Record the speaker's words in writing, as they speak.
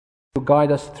will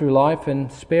guide us through life and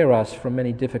spare us from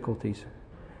many difficulties.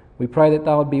 We pray that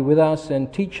Thou would be with us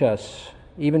and teach us,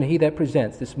 even he that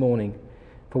presents this morning,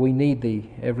 for we need Thee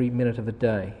every minute of the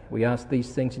day. We ask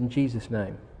these things in Jesus'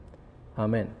 name.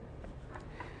 Amen.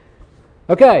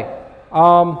 Okay,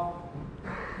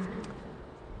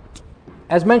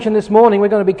 as mentioned this morning, we're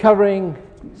going to be covering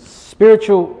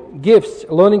spiritual gifts,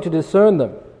 learning to discern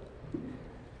them.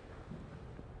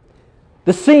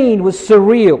 The scene was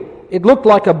surreal. It looked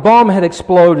like a bomb had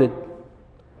exploded.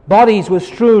 Bodies were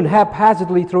strewn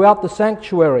haphazardly throughout the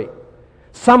sanctuary.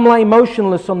 Some lay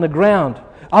motionless on the ground.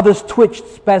 Others twitched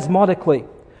spasmodically.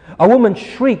 A woman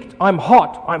shrieked, "I'm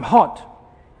hot, I'm hot."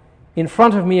 In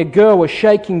front of me, a girl was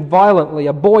shaking violently.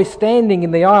 A boy standing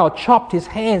in the aisle chopped his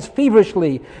hands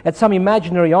feverishly at some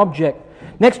imaginary object.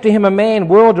 Next to him, a man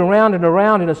whirled around and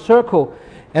around in a circle,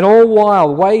 and all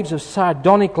while waves of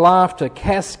sardonic laughter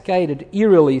cascaded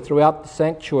eerily throughout the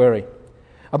sanctuary.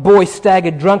 A boy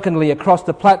staggered drunkenly across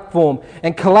the platform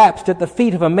and collapsed at the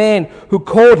feet of a man who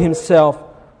called himself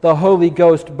the Holy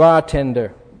Ghost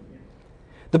bartender.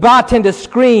 The bartender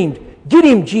screamed, "Get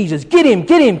him, Jesus! Get him!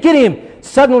 Get him! Get him!"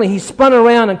 Suddenly he spun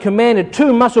around and commanded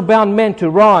two muscle-bound men to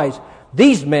rise.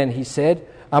 "These men," he said,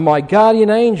 "are my guardian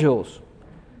angels."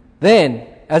 Then,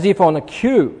 as if on a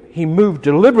cue, he moved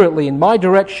deliberately in my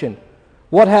direction.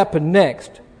 What happened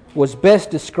next was best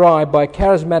described by a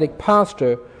charismatic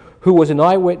pastor who was an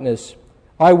eyewitness.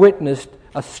 I witnessed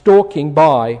a stalking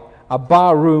by a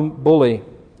barroom bully.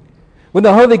 When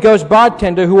the Holy Ghost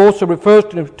bartender, who also refers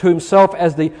to himself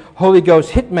as the Holy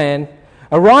Ghost hitman,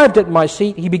 arrived at my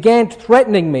seat, he began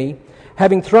threatening me,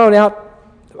 having thrown me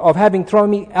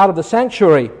out of the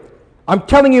sanctuary. "I'm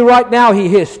telling you right now," he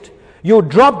hissed, "you'll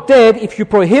drop dead if you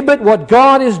prohibit what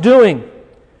God is doing."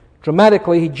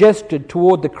 Dramatically, he gestured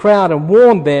toward the crowd and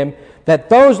warned them that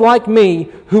those like me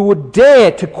who would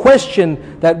dare to question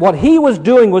that what he was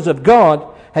doing was of God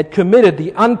had committed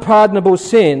the unpardonable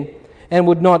sin and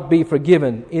would not be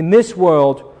forgiven in this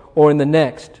world or in the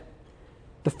next.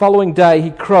 The following day he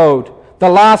crowed, "The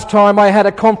last time I had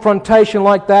a confrontation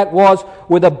like that was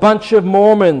with a bunch of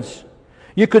Mormons.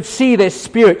 You could see their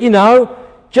spirit,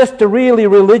 just a really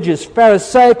religious,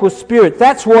 pharisaical spirit.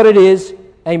 That's what it is."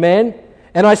 Amen.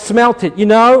 And I smelt it.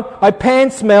 I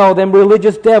pan-smell them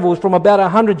religious devils from about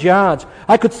 100 yards.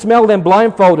 I could smell them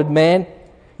blindfolded, man.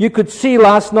 You could see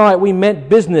last night we meant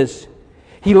business.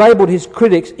 He labelled his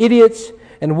critics idiots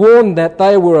and warned that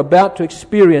they were about to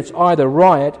experience either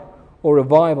riot or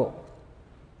revival.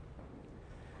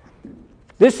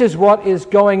 This is what is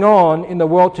going on in the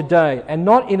world today, and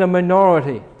not in a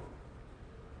minority.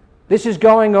 This is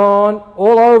going on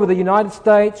all over the United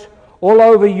States, all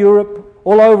over Europe,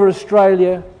 all over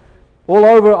Australia, all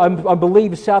over, I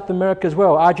believe, South America as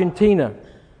well, Argentina.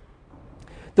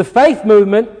 The faith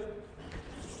movement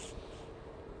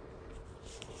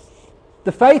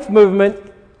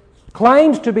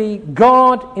claims to be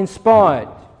God-inspired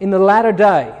in the latter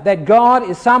day, that God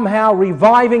is somehow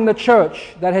reviving the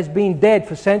church that has been dead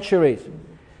for centuries.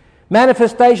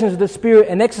 Manifestations of the Spirit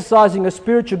and exercising of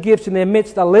spiritual gifts in their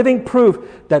midst are living proof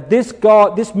that this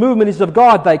movement is of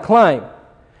God, they claim.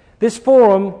 This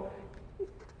forum,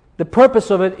 the purpose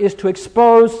of it is to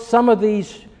expose some of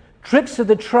these tricks of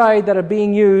the trade that are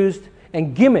being used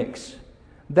and gimmicks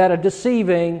that are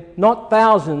deceiving not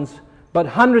thousands, but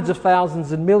hundreds of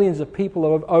thousands and millions of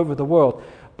people over the world.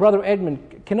 Brother Edmund,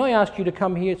 can I ask you to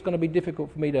come here? It's going to be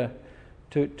difficult for me to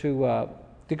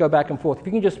go back and forth. If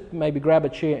you can just maybe grab a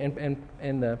chair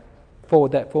and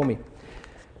forward that for me.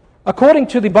 According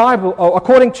to the Bible,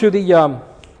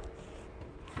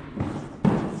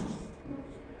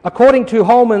 according to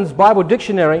Holman's Bible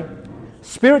Dictionary,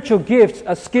 spiritual gifts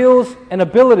are skills and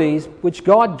abilities which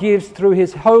God gives through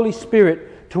His Holy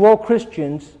Spirit to all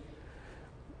Christians,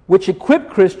 which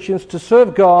equip Christians to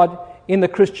serve God in the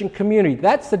Christian community.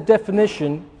 That's the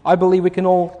definition I believe we can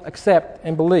all accept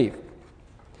and believe.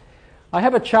 I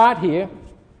have a chart here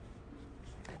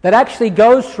that actually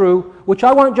goes through, which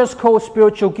I won't just call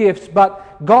spiritual gifts,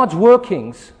 but God's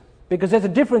workings, because there's a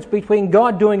difference between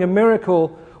God doing a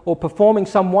miracle or performing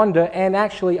some wonder and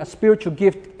actually a spiritual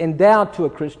gift endowed to a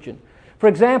Christian. For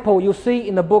example, you'll see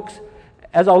in the books,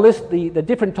 as I'll list the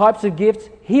different types of gifts,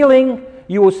 healing,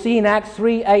 you will see in Acts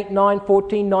 3, 8, 9,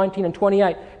 14, 19, and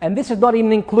 28. And this is not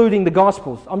even including the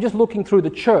Gospels. I'm just looking through the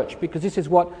church because this is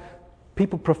what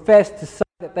people profess to say,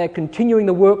 that they're continuing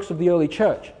the works of the early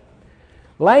church.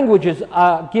 Languages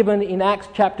are given in Acts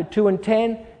chapter 2 and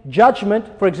 10.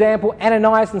 Judgment, for example,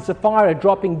 Ananias and Sapphira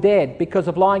dropping dead because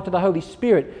of lying to the Holy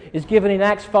Spirit, is given in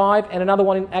Acts 5 and another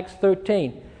one in Acts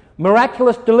 13.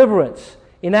 Miraculous deliverance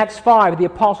In Acts 5, the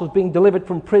apostles being delivered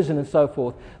from prison and so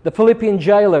forth. The Philippian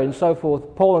jailer and so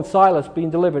forth. Paul and Silas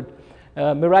being delivered.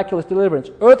 Miraculous deliverance.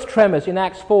 Earth tremors in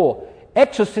Acts 4.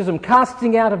 Exorcism,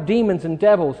 casting out of demons and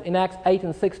devils in Acts 8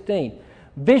 and 16.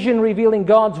 Vision revealing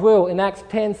God's will in Acts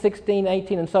 10, 16,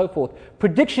 18 and so forth.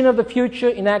 Prediction of the future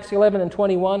in Acts 11 and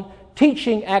 21.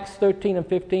 Teaching Acts 13 and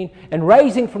 15. And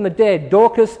raising from the dead,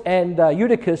 Dorcas and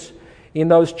Eutychus in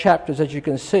those chapters, as you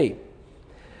can see.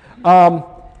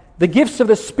 The gifts of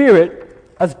the Spirit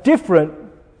is different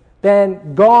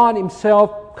than God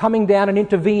Himself coming down and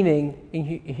intervening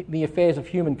in the affairs of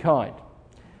humankind.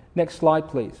 Next slide,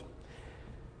 please.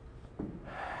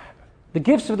 The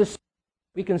gifts of the Spirit,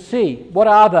 we can see, what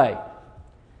are they?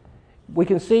 We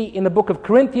can see in the book of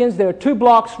Corinthians, there are 2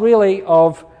 blocks really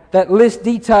of that list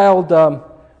detailed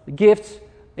gifts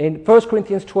in 1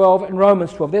 Corinthians 12 and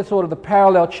Romans 12. They're sort of the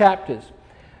parallel chapters.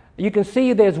 You can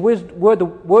see there's word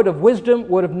of wisdom,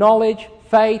 word of knowledge,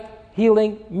 faith,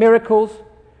 healing, miracles,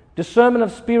 discernment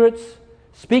of spirits,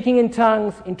 speaking in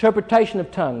tongues, interpretation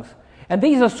of tongues. And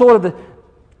these are sort of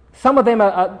some of them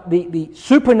are the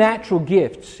supernatural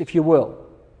gifts, if you will.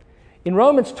 In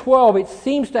Romans 12, it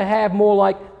seems to have more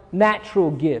like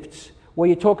natural gifts, where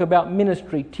you talk about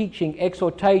ministry, teaching,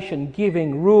 exhortation,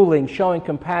 giving, ruling, showing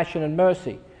compassion and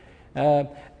mercy. And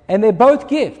they're both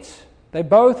gifts. They're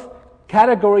both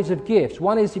categories of gifts.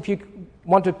 One is, if you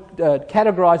want to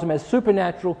categorize them as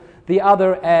supernatural, the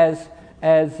other as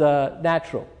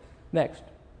natural. Next.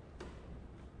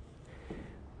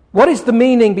 What is the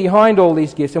meaning behind all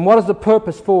these gifts, and what is the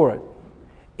purpose for it?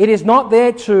 It is not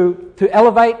there to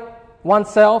elevate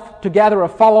oneself, to gather a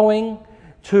following,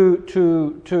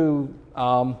 to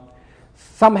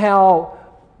somehow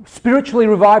spiritually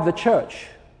revive the church.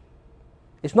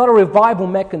 It's not a revival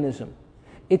mechanism.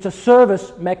 It's a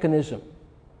service mechanism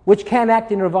which can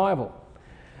act in revival.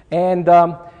 And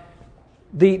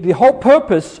the whole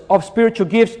purpose of spiritual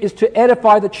gifts is to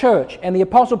edify the church. And the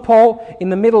Apostle Paul, in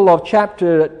the middle of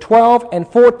chapter 12 and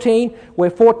 14, where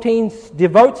 14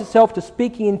 devotes itself to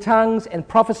speaking in tongues and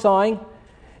prophesying,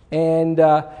 and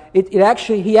he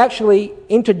actually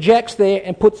interjects there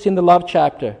and puts in the love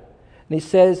chapter. And he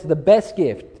says the best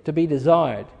gift to be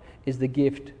desired is the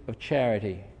gift of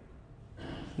charity.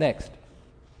 Next.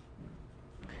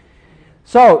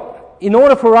 So, in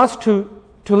order for us to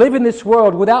live in this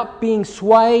world without being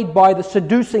swayed by the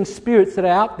seducing spirits that are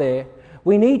out there,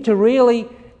 we need to really,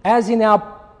 as in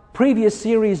our previous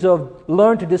series of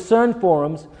Learn to Discern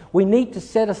forums, we need to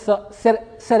set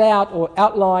out or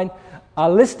outline a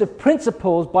list of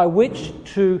principles by which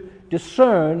to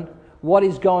discern what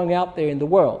is going out there in the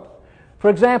world. For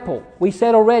example, we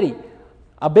said already,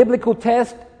 a biblical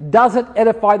test, does it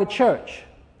edify the church?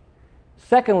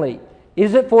 Secondly,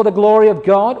 is it for the glory of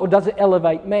God or does it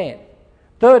elevate man?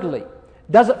 Thirdly,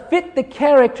 does it fit the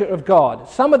character of God?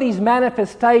 Some of these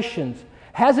manifestations,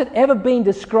 has it ever been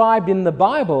described in the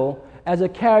Bible as a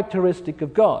characteristic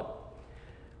of God?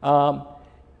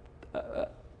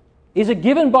 Is it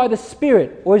given by the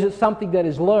Spirit, or is it something that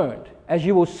is learned? As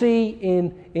you will see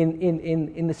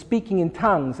in the speaking in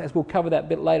tongues, as we'll cover that a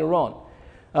bit later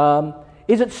on.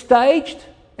 Is it staged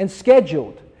and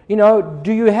scheduled? You know,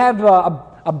 do you have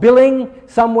a billing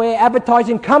somewhere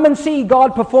advertising, come and see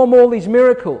God perform all these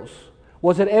miracles?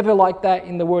 Was it ever like that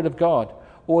in the Word of God?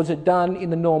 Or was it done in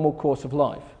the normal course of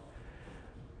life?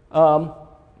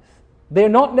 They're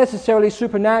not necessarily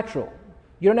supernatural.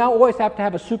 You don't always have to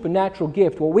have a supernatural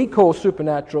gift, what we call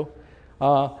supernatural,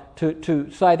 to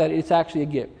say that it's actually a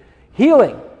gift.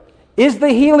 Healing. Is the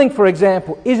healing, for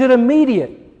example, is it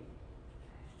immediate?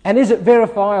 And is it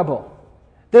verifiable?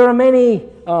 There are many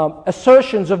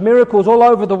assertions of miracles all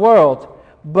over the world,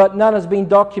 but none has been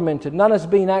documented. None has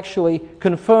been actually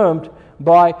confirmed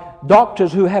by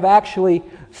doctors who have actually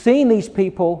seen these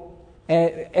people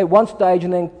at one stage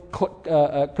and then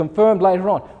confirmed later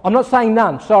on. I'm not saying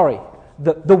none, sorry.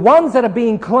 The ones that are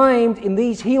being claimed in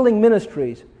these healing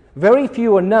ministries, very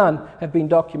few or none have been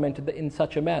documented in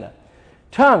such a manner.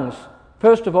 Tongues,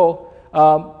 first of all,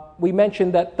 we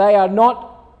mentioned that they are not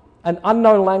an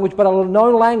unknown language, but a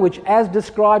known language as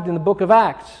described in the book of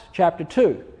Acts, chapter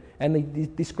 2. And they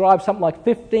describe something like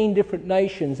 15 different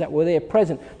nations that were there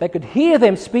present. They could hear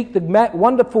them speak the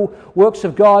wonderful works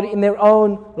of God in their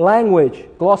own language,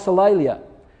 glossolalia.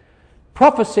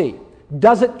 Prophecy.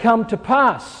 Does it come to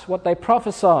pass, what they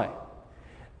prophesy?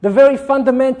 The very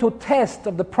fundamental test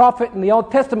of the prophet in the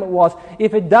Old Testament was,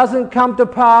 if it doesn't come to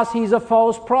pass, he's a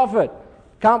false prophet.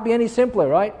 Can't be any simpler,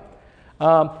 right?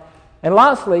 And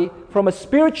lastly, from a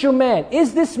spiritual man,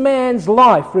 is this man's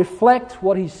life reflect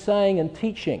what he's saying and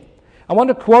teaching? I want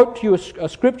to quote to you a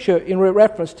scripture in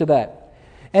reference to that.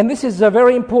 And this is a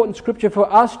very important scripture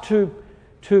for us to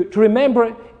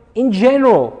remember in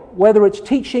general, whether it's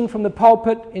teaching from the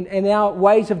pulpit in our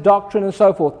ways of doctrine and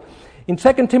so forth. In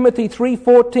 2 Timothy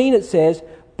 3:14 it says,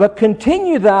 "But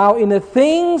continue thou in the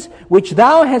things which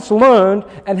thou hast learned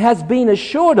and hast been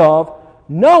assured of,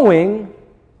 knowing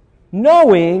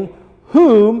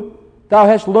whom thou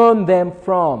hast learned them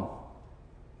from."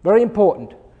 Very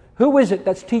important. Who is it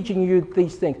that's teaching you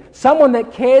these things? Someone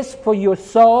that cares for your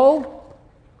soul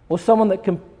or someone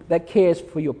that cares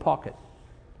for your pocket?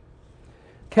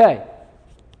 Okay.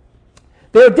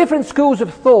 There are different schools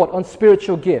of thought on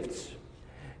spiritual gifts.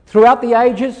 Throughout the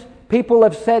ages, people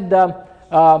have said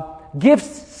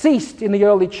gifts ceased in the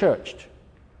early church.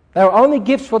 They were only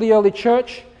gifts for the early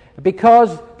church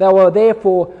because they were there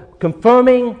for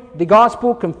confirming the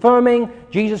gospel, confirming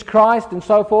Jesus Christ and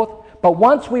so forth. But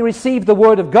once we received the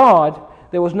Word of God,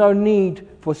 there was no need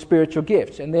for spiritual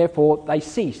gifts, and therefore they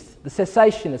ceased. The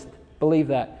cessationists believe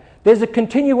that. There's a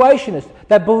continuationist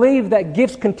that believe that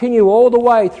gifts continue all the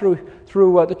way through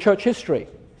the church history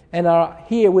and are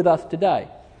here with us today.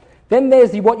 Then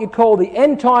there's what you call the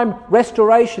end-time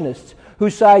restorationists who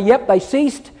say, yep, they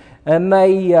ceased and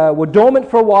they were dormant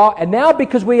for a while, and now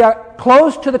because we are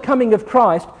close to the coming of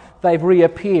Christ, they've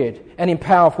reappeared, and in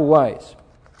powerful ways.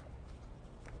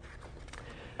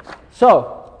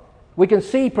 So, we can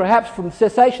see perhaps from the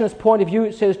cessationist point of view,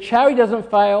 it says charity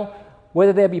doesn't fail.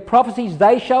 Whether there be prophecies,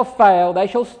 they shall fail, they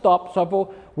shall stop, so forth.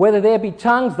 Whether there be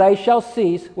tongues, they shall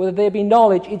cease. Whether there be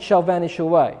knowledge, it shall vanish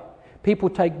away. People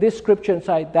take this scripture and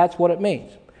say, that's what it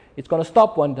means. It's going to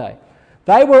stop one day.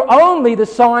 They were only the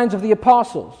signs of the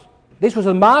apostles. This was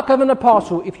a mark of an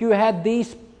apostle if you had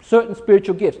these certain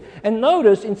spiritual gifts. And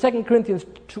notice in 2 Corinthians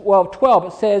 12,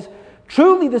 it says,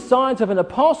 "Truly the signs of an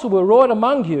apostle were wrought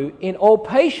among you in all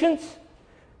patience."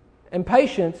 And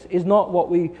patience is not what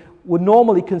we would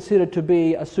normally consider to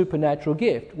be a supernatural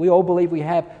gift. We all believe we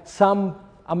have some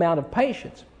amount of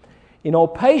patience. In all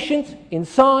patience, in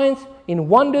signs, in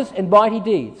wonders and mighty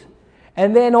deeds.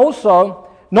 And then also,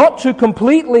 not to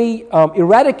completely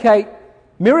eradicate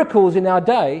miracles in our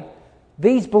day,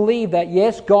 these believe that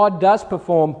yes, God does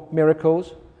perform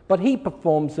miracles, but He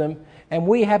performs them, and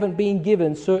we haven't been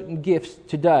given certain gifts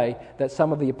today that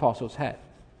some of the apostles had.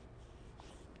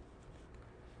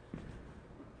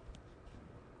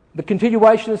 The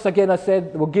continuationists, again I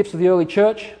said, were gifts of the early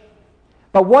church.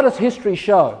 But what does history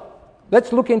show?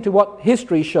 Let's look into what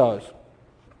history shows.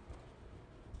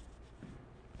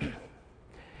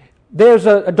 There's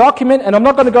a document, and I'm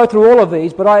not going to go through all of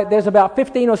these, but there's about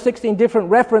 15 or 16 different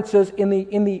references in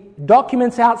the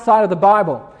documents outside of the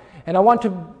Bible. And I want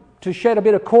to shed a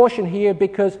bit of caution here,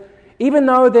 because even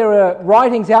though there are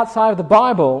writings outside of the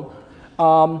Bible,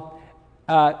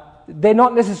 they're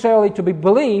not necessarily to be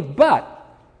believed, but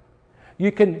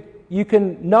you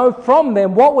can know from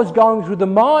them what was going through the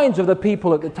minds of the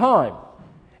people at the time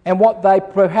and what they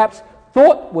perhaps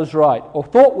thought was right or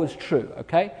thought was true,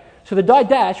 okay? So the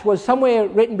Didache was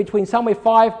written between somewhere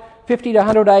 550 to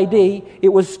 100 AD.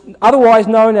 It was otherwise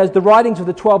known as the writings of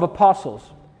the 12 apostles.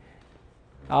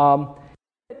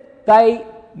 They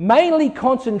mainly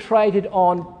concentrated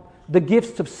on the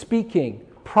gifts of speaking,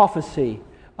 prophecy,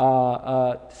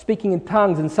 speaking in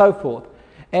tongues and so forth.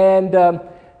 And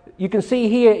you can see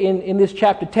here in this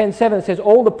chapter 10:7, it says,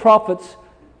 all the prophets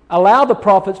allow the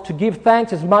prophets to give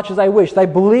thanks as much as they wish. They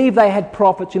believed they had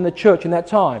prophets in the church in that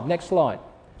time. Next slide.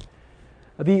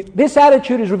 This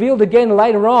attitude is revealed again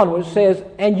later on, where it says,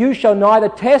 "And you shall neither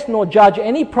test nor judge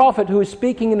any prophet who is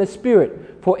speaking in the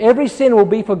Spirit, for every sin will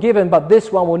be forgiven, but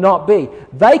this one will not be."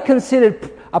 They considered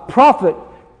a prophet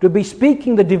to be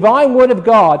speaking the divine word of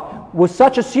God was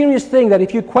such a serious thing that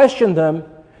if you questioned them,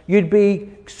 you'd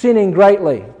be sinning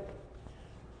greatly.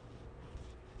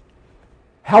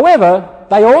 However,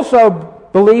 they also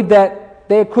believed that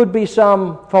there could be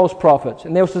some false prophets,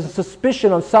 and there was a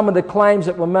suspicion on some of the claims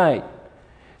that were made.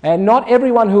 And not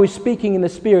everyone who is speaking in the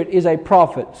Spirit is a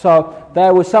prophet, so they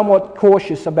were somewhat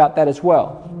cautious about that as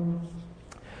well.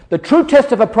 The true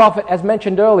test of a prophet, as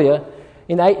mentioned earlier,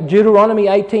 in Deuteronomy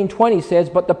 18:20 says,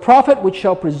 "But the prophet which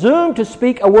shall presume to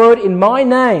speak a word in my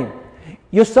name."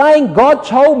 You're saying, God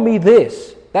told me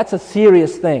this. That's a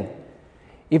serious thing.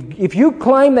 If you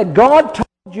claim that God told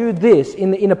you this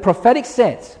in a prophetic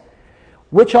sense,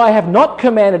 which I have not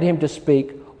commanded him to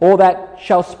speak, or that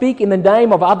shall speak in the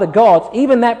name of other gods,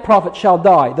 even that prophet shall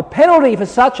die. The penalty for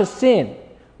such a sin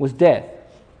was death.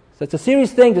 So it's a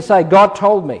serious thing to say, God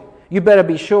told me. You better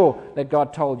be sure that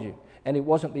God told you, and it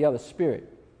wasn't the other spirit.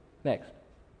 Next.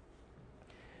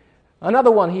 Another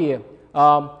one here.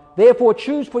 Therefore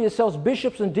choose for yourselves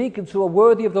bishops and deacons who are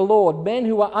worthy of the Lord, men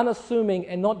who are unassuming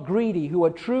and not greedy, who are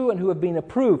true and who have been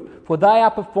approved, for they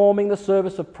are performing the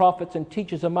service of prophets and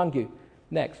teachers among you.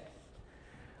 Next.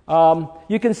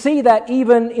 You can see that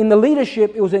even in the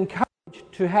leadership, it was encouraged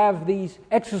to have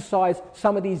exercise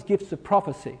some of these gifts of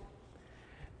prophecy.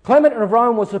 Clement of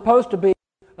Rome was supposed to be,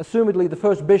 assumedly, the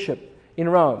first bishop in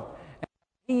Rome.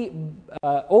 He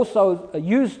also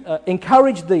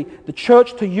encouraged the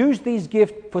church to use these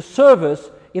gifts for service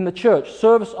in the church,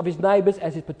 service of his neighbours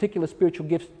as his particular spiritual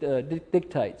gifts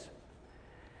dictates.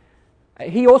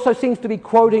 He also seems to be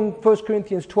quoting 1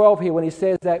 Corinthians 12 here when he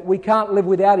says that we can't live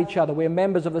without each other. We're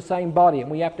members of the same body and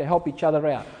we have to help each other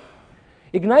out.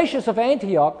 Ignatius of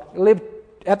Antioch lived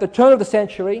at the turn of the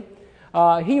century.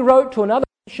 He wrote to another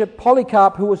bishop,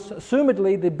 Polycarp, who was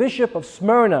assumedly the bishop of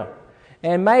Smyrna,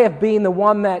 and may have been the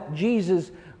one that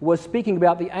Jesus was speaking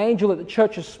about, the angel at the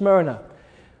church of Smyrna.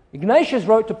 Ignatius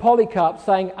wrote to Polycarp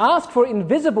saying, "Ask for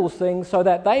invisible things so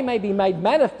that they may be made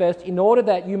manifest, in order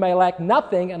that you may lack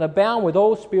nothing and abound with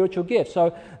all spiritual gifts."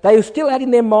 So they still had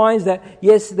in their minds that,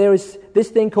 yes, there is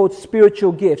this thing called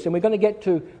spiritual gifts, and we're going to get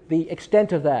to the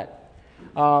extent of that.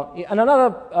 In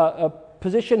another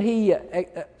position, he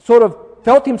sort of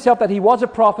felt himself that he was a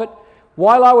prophet.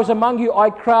 "While I was among you, I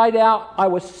cried out, I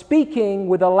was speaking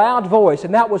with a loud voice."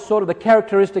 And that was sort of the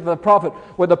characteristic of the prophet,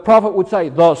 where the prophet would say,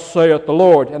 "Thus saith the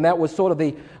Lord." And that was sort of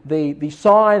the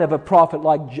sign of a prophet,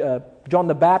 like John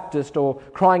the Baptist, or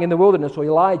crying in the wilderness, or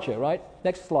Elijah, right?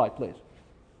 Next slide, please.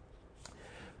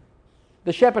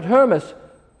 The shepherd Hermas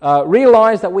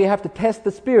realized that we have to test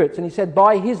the spirits. And he said,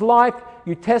 by his life,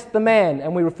 you test the man.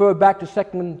 And we refer back to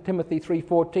 2 Timothy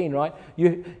 3:14, right?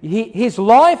 His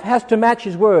life has to match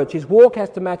his words. His walk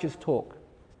has to match his talk.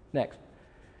 Next.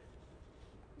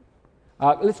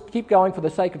 Let's keep going for the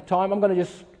sake of time. I'm going to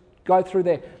just go through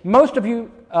there. Most of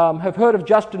you have heard of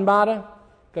Justin Martyr.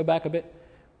 Go back a bit.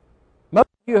 Most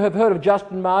of you have heard of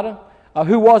Justin Martyr,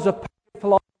 who was a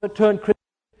philosopher turned Christian.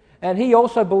 And he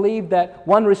also believed that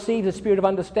one receives a spirit of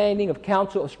understanding, of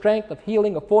counsel, of strength, of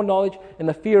healing, of foreknowledge, and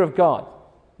the fear of God.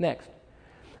 Next.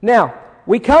 Now,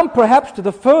 we come perhaps to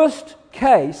the first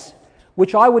case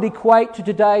which I would equate to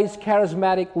today's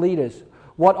charismatic leaders.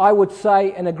 What I would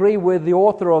say and agree with the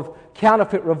author of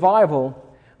Counterfeit Revival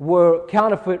were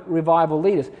counterfeit revival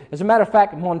leaders. As a matter of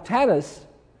fact, Montanus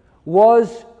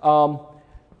was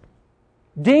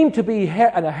deemed to be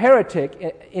a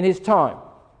heretic in his time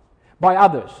by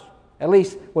others. At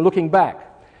least we're looking back.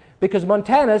 Because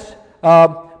Montanus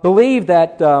believed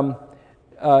that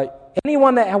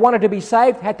anyone that wanted to be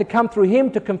saved had to come through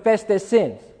him to confess their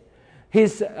sins.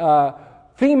 His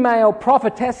female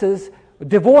prophetesses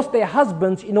divorced their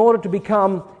husbands in order to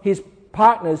become his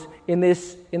partners in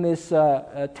this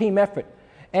team effort.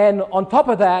 And on top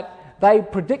of that, they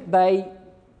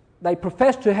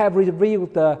profess to have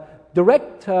revealed the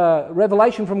direct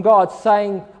revelation from God,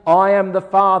 saying, "I am the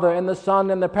Father and the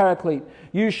Son and the Paraclete.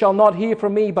 You shall not hear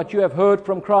from me, but you have heard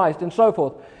from Christ," and so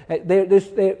forth.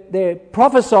 They're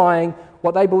prophesying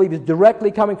what they believe is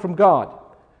directly coming from God.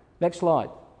 Next slide.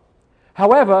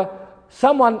 However,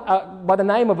 someone by the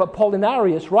name of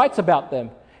Apollinarius writes about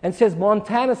them and says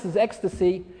Montanus'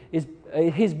 ecstasy,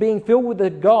 his being filled with the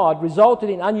God, resulted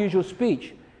in unusual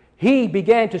speech. He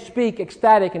began to speak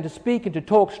ecstatic and to speak and to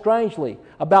talk strangely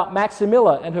about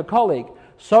Maximilla and her colleague,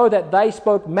 so that they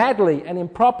spoke madly and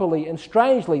improperly and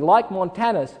strangely like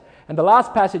Montanus. And the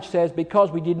last passage says,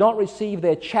 because we did not receive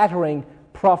their chattering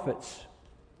prophets.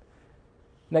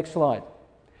 Next slide.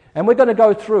 And we're going to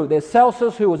go through. There's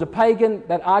Celsus, who was a pagan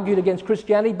that argued against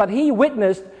Christianity, but he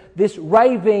witnessed this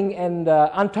raving and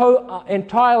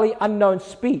entirely unknown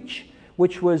speech,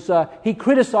 which was, he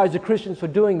criticized the Christians for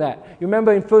doing that. You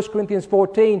remember in 1 Corinthians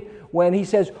 14 when he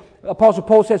says, Apostle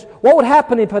Paul says, what would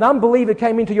happen if an unbeliever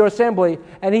came into your assembly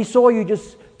and he saw you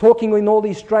just talking in all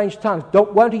these strange tongues?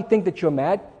 Won't he think that you're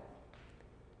mad?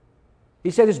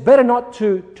 He said it's better not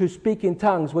to speak in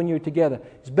tongues when you're together.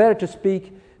 It's better to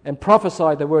speak and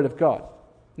prophesy the word of God.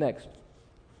 Next.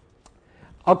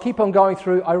 I'll keep on going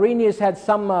through. Irenaeus had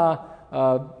some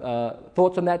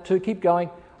thoughts on that too. Keep going.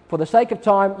 For the sake of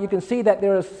time, you can see that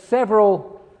there are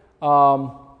several,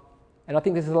 and I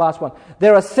think this is the last one.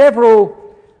 There are several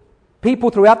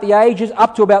people throughout the ages,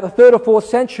 up to about the 3rd or 4th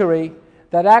century,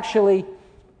 that actually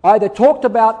either talked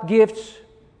about gifts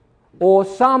or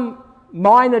some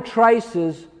minor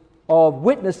traces of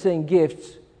witnessing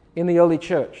gifts in the early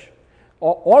church.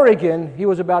 Origen, he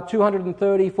was about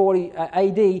 230-40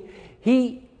 AD,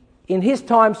 he, in his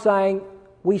time, saying,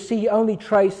 we see only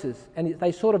traces, and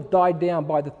they sort of died down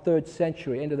by the 3rd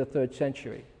century, end of the 3rd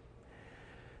century.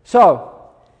 So,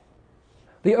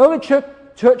 the early church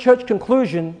church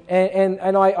conclusion,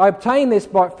 and I obtained this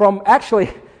from actually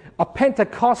a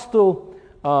Pentecostal,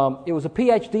 it was a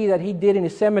PhD that he did in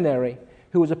his seminary,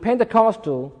 who was a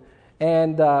Pentecostal,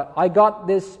 and I got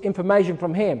this information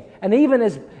from him. And even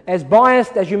as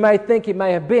biased as you may think it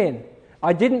may have been,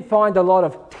 I didn't find a lot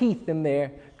of teeth in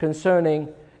there concerning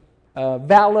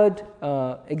valid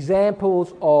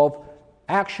examples of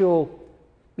actual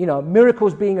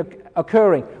miracles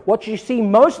occurring. What you see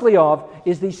mostly of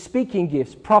is these speaking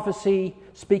gifts, prophecy,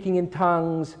 speaking in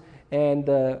tongues, and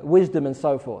wisdom and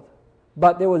so forth.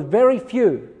 But there was very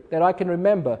few that I can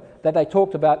remember that they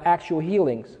talked about actual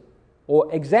healings,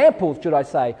 or examples, should I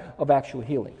say, of actual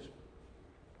healings.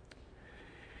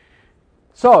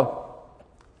 So,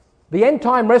 the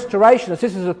end-time restorationists,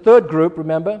 this is a third group,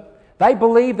 remember, they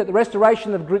believe that the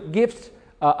restoration of gifts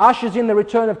ushers in the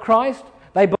return of Christ.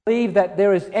 They believe that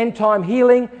there is end-time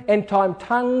healing, end-time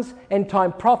tongues,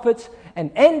 end-time prophets, and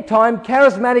end-time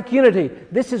charismatic unity.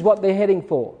 This is what they're heading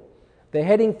for. They're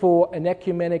heading for an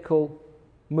ecumenical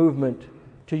movement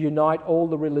to unite all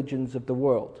the religions of the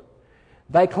world.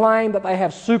 They claim that they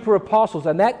have super apostles,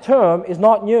 and that term is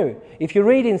not new. If you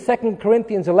read in 2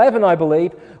 Corinthians 11, I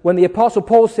believe, when the Apostle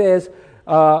Paul says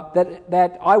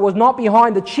that I was not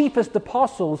behind the chiefest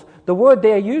apostles, the word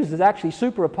there used is actually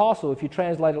super apostle if you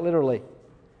translate it literally.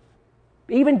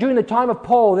 Even during the time of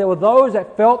Paul, there were those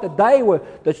that felt that they were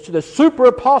the super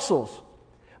apostles.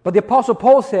 But the Apostle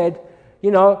Paul said,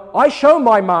 I show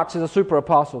my marks as a super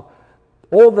apostle.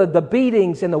 All the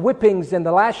beatings and the whippings and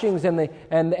the lashings and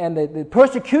the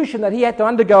persecution that he had to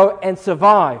undergo and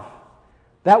survive.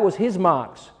 That was his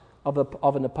marks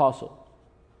of an apostle.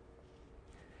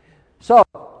 So,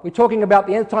 we're talking about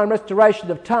the end-time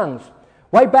restoration of tongues.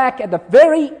 Way back at the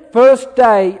very first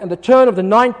day and the turn of the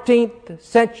 19th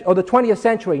century, or the 20th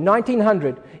century,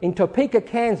 1900, in Topeka,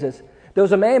 Kansas, there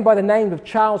was a man by the name of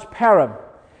Charles Parham.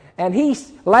 And he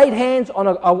laid hands on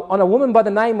a woman by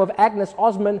the name of Agnes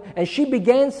Osman, and she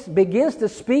begins to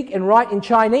speak and write in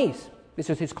Chinese. This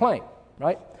is his claim,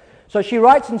 right? So she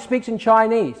writes and speaks in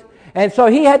Chinese. And so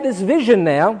he had this vision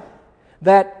now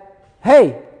that,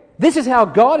 hey, this is how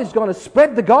God is going to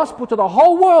spread the gospel to the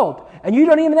whole world, and you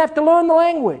don't even have to learn the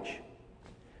language.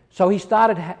 So he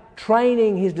started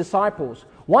training his disciples,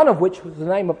 one of which was the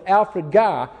name of Alfred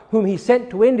Garr, whom he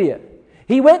sent to India.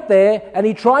 He went there and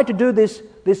he tried to do this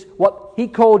what he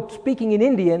called speaking in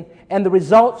Indian, and the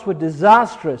results were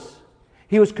disastrous.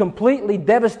 He was completely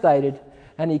devastated,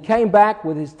 and he came back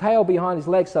with his tail behind his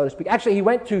legs, so to speak. Actually, he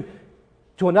went to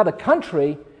another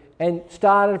country and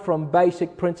started from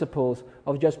basic principles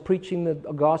of just preaching the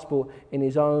gospel in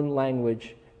his own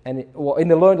language, or in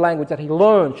the learned language that he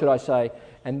learned, should I say,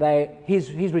 and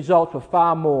his results were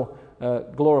far more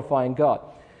glorifying God.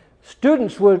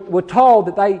 Students were told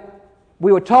that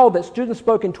we were told that students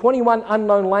spoke in 21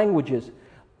 unknown languages.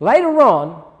 Later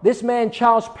on, this man,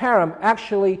 Charles Parham,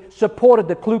 actually supported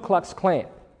the Ku Klux Klan.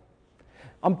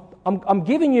 I'm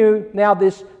giving you now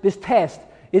this test.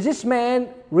 Is this man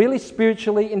really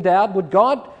spiritually endowed? Would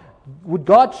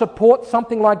God support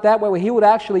something like that where he would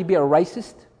actually be a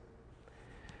racist?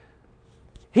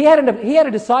 He had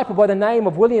a disciple by the name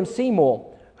of William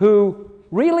Seymour who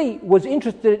really was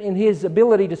interested in his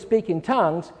ability to speak in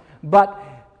tongues, but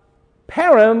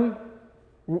Parham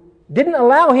didn't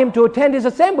allow him to attend his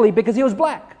assembly because he was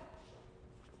black.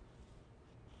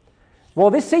 Well,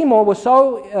 this Seymour was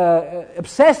so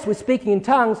obsessed with speaking in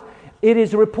tongues, it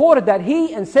is reported that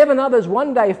he and 7 others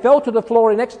one day fell to the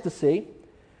floor in ecstasy,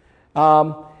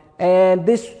 and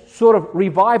this sort of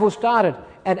revival started.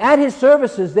 And at his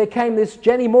services, there came this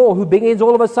Jenny Moore, who begins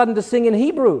all of a sudden to sing in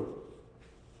Hebrew.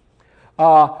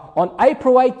 On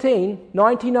April 18,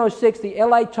 1906, the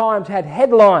LA Times had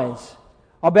headlines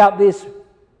about this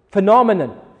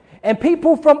phenomenon. And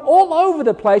people from all over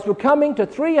the place were coming to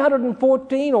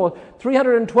 314 or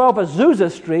 312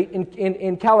 Azusa Street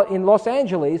in Los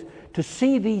Angeles to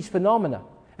see these phenomena.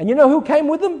 And you know who came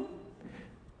with them?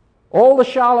 All the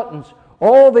charlatans,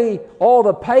 all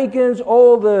the pagans,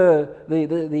 all the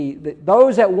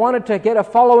those that wanted to get a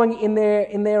following in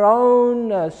their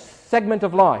own segment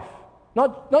of life.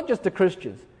 Not just the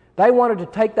Christians. They wanted to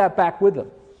take that back with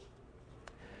them.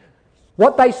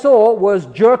 What they saw was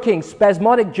jerking,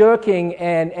 spasmodic jerking,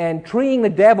 and treeing the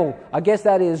devil. I guess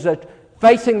that is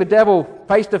facing the devil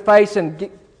face to face and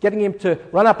getting him to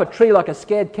run up a tree like a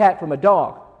scared cat from a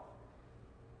dog.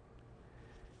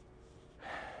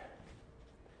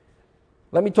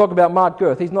 Let me talk about Mark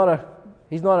Girth. He's not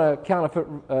a counterfeit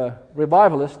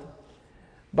revivalist,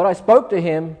 but I spoke to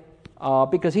him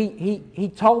because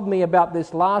he told me about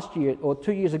this last year or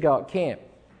 2 years ago at camp.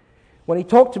 When he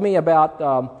talked to me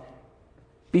about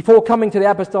before coming to the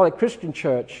Apostolic Christian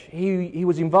Church, he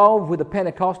was involved with the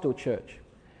Pentecostal church.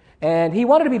 And he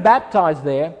wanted to be baptized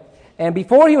there. And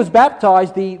before he was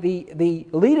baptized, the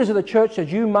leaders of the church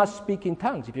said, you must speak in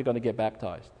tongues if you're going to get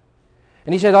baptized.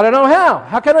 And he said, I don't know how.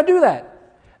 How can I do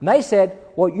that? And they said,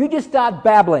 well, you just start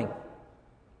babbling.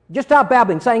 Just start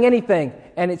babbling, saying anything,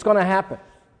 and it's going to happen.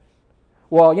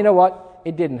 Well, you know what?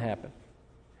 It didn't happen.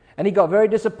 And he got very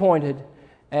disappointed,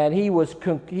 and he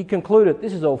concluded,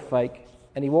 this is all fake.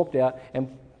 And he walked out,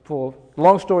 and for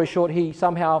long story short, he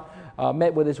somehow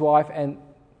met with his wife, and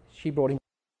she brought him to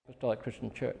the Apostolic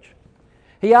Christian Church.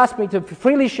 He asked me to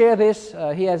freely share this.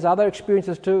 He has other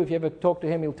experiences too. If you ever talk to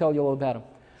him, he'll tell you all about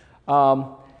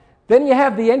them. Then you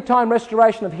have the end-time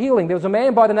restoration of healing. There was a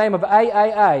man by the name of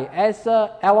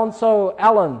Asa Alonso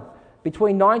Allen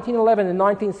between 1911 and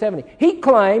 1970. He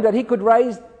claimed that he could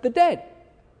raise the dead.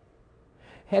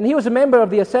 And he was a member of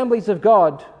the Assemblies of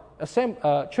God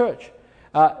church.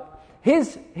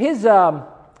 His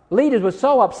leaders were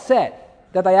so upset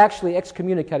that they actually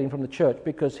excommunicated him from the church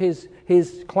because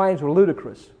his claims were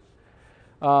ludicrous.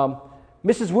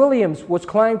 Mrs. Williams was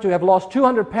claimed to have lost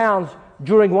 200 pounds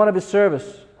during one of his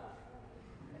services.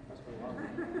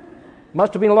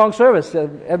 Must have been a long service,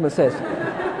 Edmund says.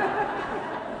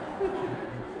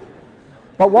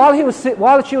 But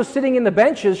while she was sitting in the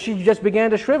benches, she just began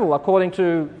to shrivel, according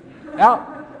to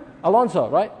Alonso,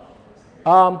 right?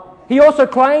 He also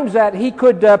claims that he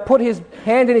could put his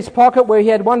hand in his pocket where he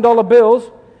had $1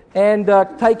 bills and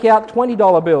take out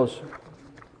 $20 bills.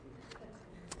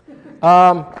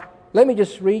 Let me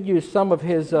just read you some of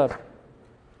his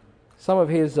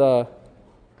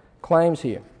claims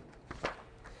here.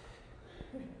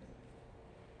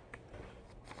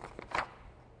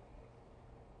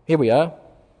 Here we are.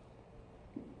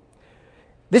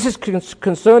 This is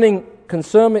concerning the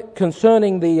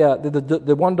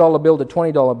 $1 bill, the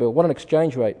 $20 bill. What an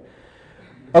exchange rate.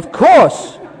 Of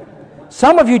course,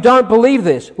 some of you don't believe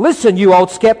this. Listen, you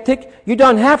old skeptic, you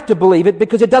don't have to believe it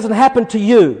because it doesn't happen to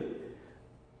you.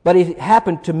 But it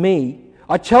happened to me.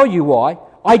 I tell you why.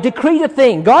 I decreed a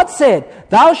thing. God said,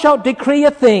 thou shalt decree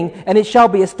a thing, and it shall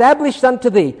be established unto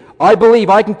thee. I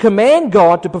believe I can command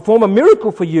God to perform a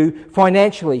miracle for you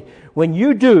financially. When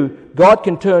you do, God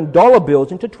can turn dollar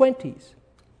bills into 20s.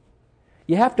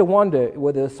 You have to wonder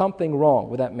whether there's something wrong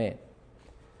with that man.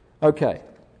 Okay,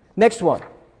 next one.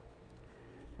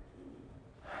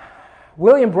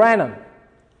 William Branham.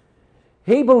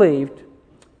 He believed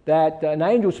that an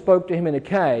angel spoke to him in a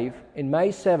cave in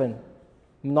May 7,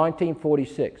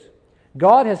 1946.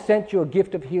 God has sent you a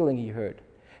gift of healing, he heard.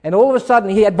 And all of a sudden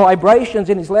he had vibrations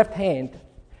in his left hand,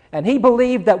 and he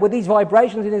believed that with these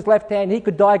vibrations in his left hand he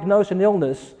could diagnose an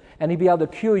illness and he'd be able to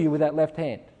cure you with that left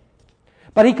hand.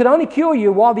 But he could only cure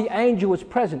you while the angel was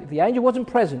present. If the angel wasn't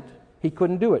present, he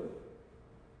couldn't do it.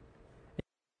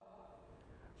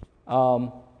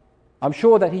 I'm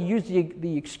sure that he used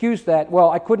the excuse that,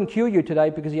 well, I couldn't cure you today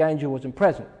because the angel wasn't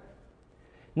present.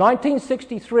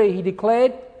 1963, he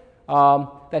declared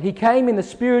that he came in the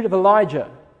spirit of Elijah.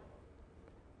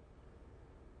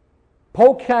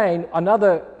 Paul Cain,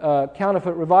 another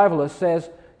counterfeit revivalist, says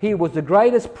he was the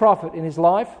greatest prophet in his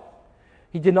life.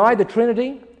 He denied the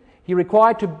Trinity. He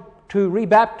required to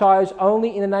rebaptize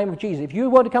only in the name of Jesus. If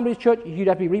you were to come to his church, you'd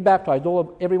have to be rebaptized,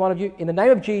 every one of you, in the name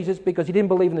of Jesus, because he didn't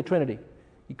believe in the Trinity.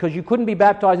 Because you couldn't be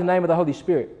baptized in the name of the Holy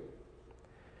Spirit.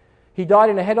 He died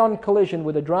in a head-on collision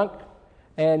with a drunk,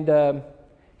 and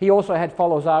he also had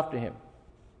followers after him.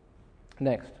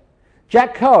 Next.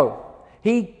 Jack Coe.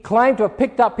 He claimed to have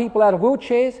picked up people out of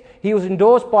wheelchairs. He was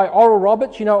endorsed by Oral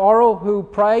Roberts. You know Oral, who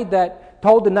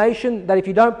told the nation that if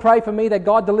you don't pray for me that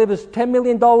God delivers $10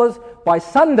 million by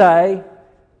Sunday,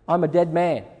 I'm a dead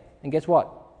man. And guess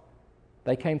what?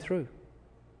 They came through.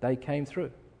 They came through.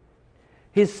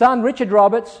 His son, Richard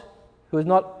Roberts, who is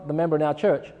not the member in our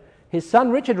church, his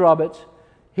son, Richard Roberts,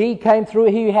 he came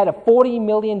through. He had a $40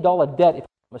 million debt, if I'm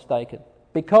not mistaken,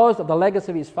 because of the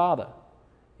legacy of his father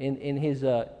in his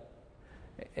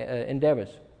endeavors.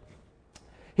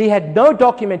 He had no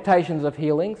documentations of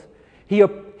healings. He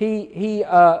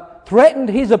threatened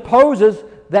his opposers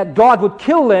that God would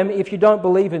kill them if you don't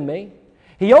believe in me.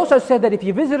 He also said that if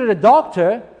you visited a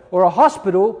doctor or a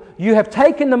hospital, you have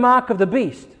taken the mark of the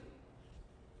beast.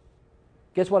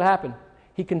 Guess what happened?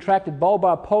 He contracted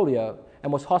bulbar polio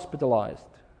and was hospitalized.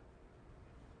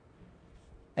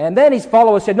 And then his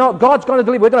followers said, no, God's going to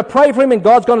deliver. We're going to pray for him and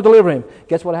God's going to deliver him.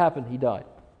 Guess what happened? He died.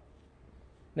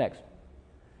 Next.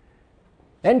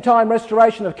 End-time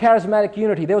restoration of charismatic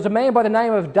unity. There was a man by the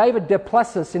name of David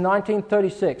Duplessis in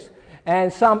 1936,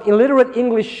 and some illiterate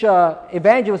English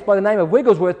evangelist by the name of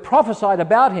Wigglesworth prophesied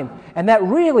about him, and that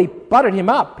really buttered him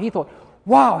up. He thought,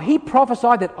 wow, he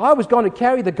prophesied that I was going to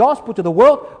carry the gospel to the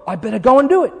world. I better go and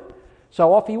do it.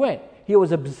 So off he went. He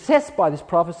was obsessed by this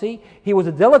prophecy. He was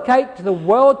a delegate to the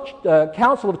World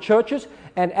Council of Churches,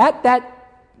 and at that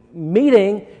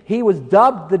meeting, he was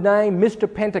dubbed the name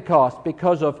Mr. Pentecost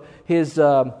because of his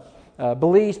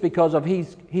beliefs, because of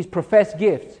his professed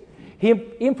gifts. He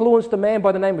influenced a man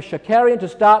by the name of Shakarian to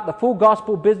start the Full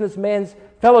Gospel Businessmen's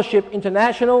Fellowship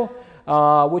International,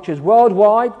 which is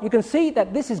worldwide. You can see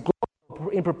that this is global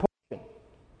in proportion.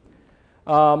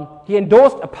 He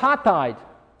endorsed apartheid.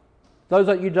 Those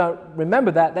of you who don't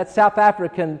remember that's South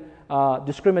African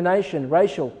discrimination,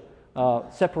 racial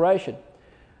separation.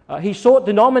 He sought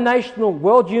denominational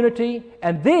world unity,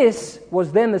 and this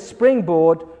was then the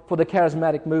springboard for the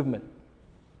charismatic movement.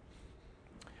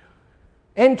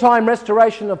 End-time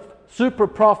restoration of super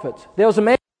prophets. There was a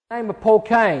man by the name of Paul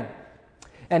Cain,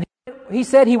 and he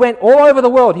said he went all over the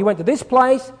world. He went to this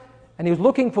place, and he was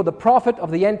looking for the prophet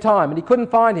of the end time, and he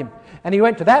couldn't find him. And he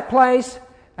went to that place,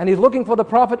 and he was looking for the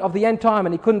prophet of the end time,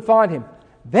 and he couldn't find him.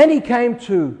 Then he came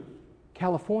to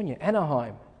California,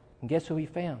 Anaheim, and guess who he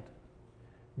found?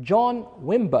 John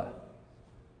Wimber.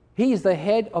 He is the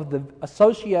head of the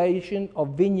Association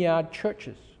of Vineyard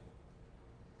Churches.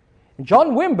 And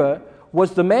John Wimber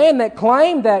was the man that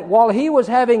claimed that while he was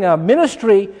having a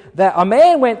ministry, that a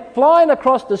man went flying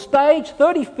across the stage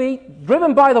 30 feet,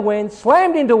 driven by the wind,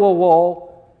 slammed into a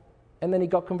wall, and then he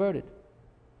got converted.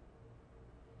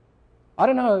 I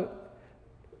don't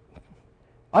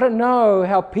know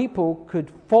how people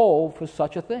could fall for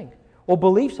such a thing or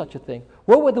believe such a thing.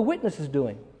 What were the witnesses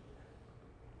doing?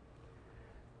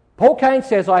 Paul Cain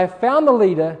says, I have found the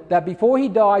leader that before he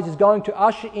dies is going to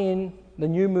usher in the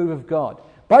new move of God.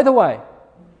 By the way,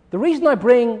 the reason I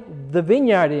bring the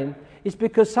vineyard in is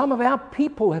because some of our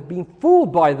people have been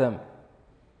fooled by them.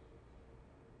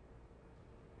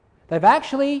 They've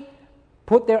actually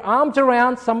put their arms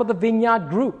around some of the vineyard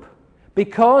group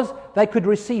because they could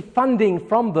receive funding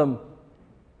from them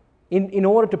in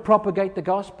order to propagate the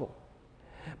gospel.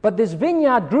 But this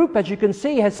vineyard group, as you can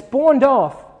see, has spawned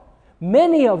off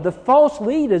many of the false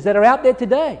leaders that are out there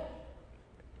today.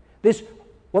 This,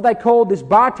 what they call this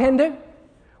bartender,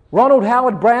 Ronald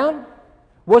Howard Brown,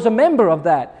 was a member of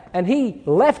that. And he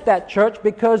left that church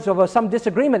because of some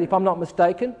disagreement, if I'm not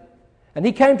mistaken. And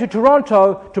he came to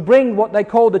Toronto to bring what they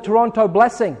call the Toronto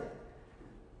blessing.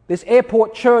 This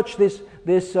airport church, this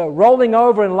rolling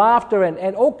over and laughter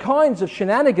and all kinds of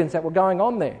shenanigans that were going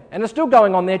on there. And are still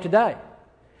going on there today.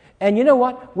 And you know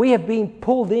what? We have been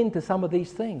pulled into some of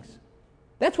these things.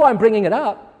 That's why I'm bringing it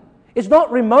up. It's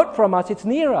not remote from us, it's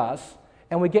near us,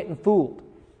 and we're getting fooled.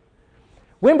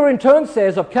 Wimber in turn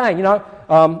says of Cain,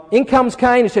 in comes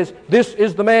Cain, he says, this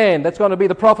is the man that's going to be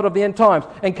the prophet of the end times.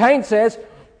 And Cain says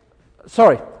to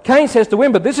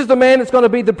Wimber, this is the man that's going to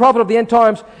be the prophet of the end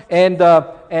times. And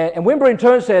Wimber in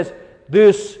turn says,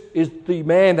 this is the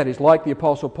man that is like the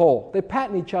Apostle Paul. They're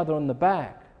patting each other on the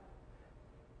back.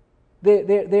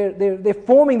 They're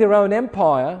forming their own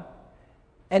empire,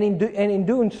 and in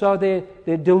doing so,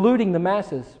 they're deluding the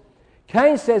masses.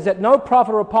 Cain says that no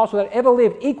prophet or apostle that ever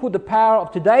lived equaled the power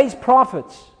of today's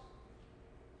prophets.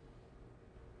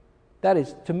 That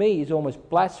is, to me, is almost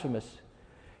blasphemous.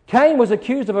 Cain was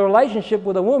accused of a relationship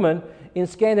with a woman in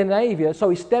Scandinavia, so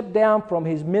he stepped down from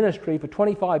his ministry for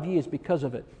 25 years because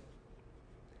of it.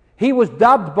 He was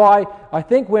dubbed by, I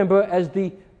think, Wimber as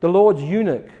the Lord's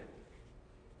eunuch.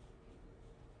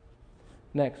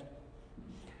 Next.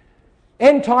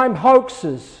 End-time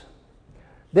hoaxes.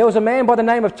 There was a man by the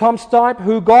name of Tom Stipe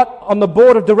who got on the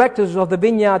board of directors of the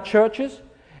Vineyard Churches,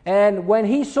 and when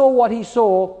he saw what he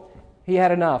saw, he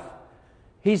had enough.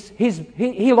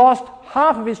 He lost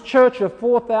half of his church of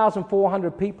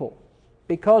 4,400 people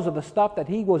because of the stuff that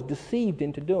he was deceived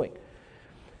into doing.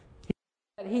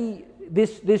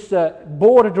 This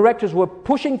board of directors were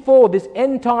pushing forward this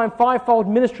end-time fivefold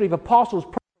ministry of apostles,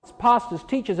 prophets, pastors,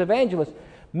 teachers, evangelists,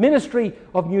 ministry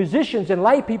of musicians and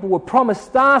lay people were promised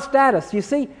star status. You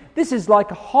see, this is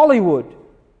like Hollywood,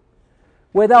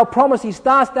 where they'll promise you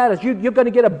star status. You're going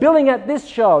to get a billing at this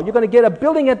show. You're going to get a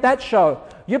billing at that show.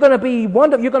 You're going to be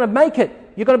wonderful. You're going to make it.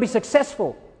 You're going to be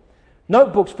successful.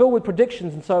 Notebooks filled with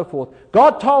predictions and so forth.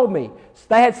 God told me.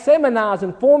 They had seminars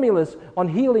and formulas on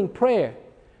healing prayer.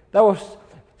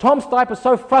 Tom Stipe was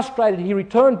so frustrated he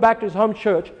returned back to his home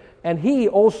church, and he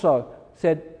also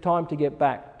said, time to get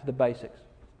back to the basics.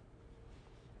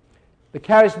 The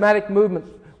charismatic movement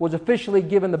was officially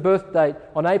given the birth date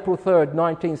on April 3rd,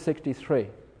 1963.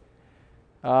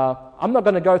 I'm not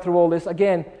going to go through all this.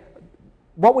 Again,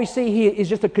 what we see here is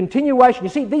just a continuation. You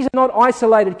see, these are not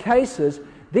isolated cases.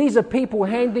 These are people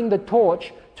handing the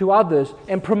torch to others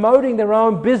and promoting their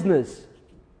own business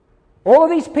All of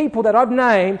these people that I've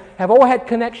named have all had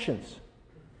connections.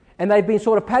 And they've been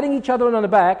sort of patting each other on the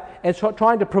back and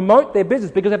trying to promote their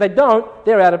business, because if they don't,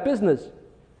 they're out of business.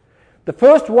 The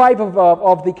first wave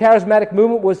of the charismatic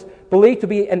movement was believed to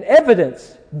be an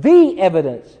evidence, the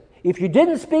evidence. If you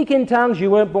didn't speak in tongues,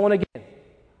 you weren't born again.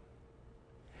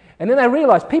 And then they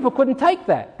realized people couldn't take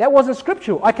that. That wasn't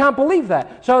scriptural. I can't believe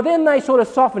that. So then they sort of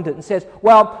softened it and says,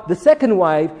 well, the second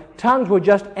wave, tongues were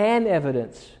just an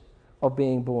evidence of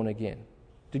being born again,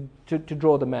 to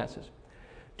draw the masses.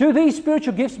 Do these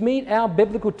spiritual gifts meet our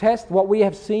biblical test, what we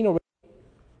have seen already?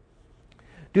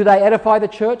 Do they edify the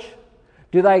church?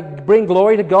 Do they bring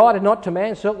glory to God and not to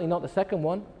man? Certainly not the second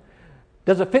one.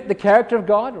 Does it fit the character of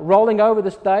God? Rolling over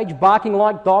the stage, barking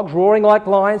like dogs, roaring like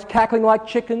lions, cackling like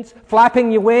chickens,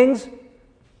 flapping your wings.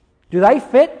 Do they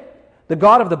fit the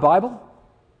God of the Bible?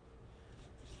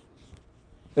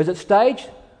 Is it staged?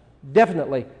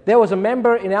 Definitely. There was a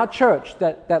member in our church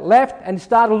that left and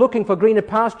started looking for greener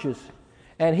pastures.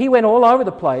 And he went all over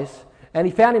the place, and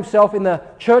he found himself in the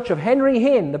church of Henry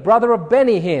Hinn, the brother of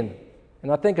Benny Hinn.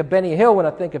 And I think of Benny Hill when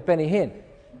I think of Benny Hinn.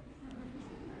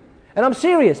 And I'm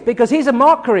serious, because he's a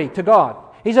mockery to God.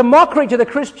 He's a mockery to the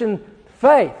Christian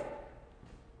faith.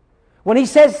 When he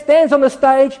stands on the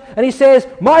stage and he says,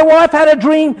 my wife had a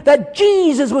dream that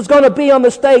Jesus was going to be on the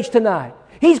stage tonight.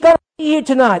 He's going to be here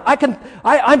tonight.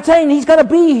 I'm saying he's going to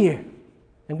be here.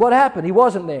 And what happened? He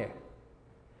wasn't there.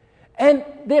 And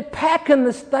they're packing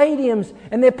the stadiums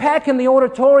and they're packing the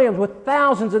auditoriums with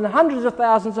thousands and hundreds of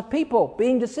thousands of people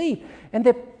being deceived. And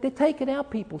they're taking out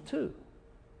people too.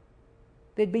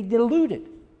 They'd be deluded.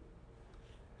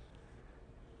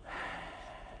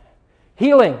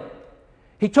 Healing.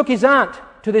 He took his aunt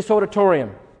to this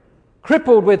auditorium,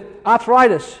 crippled with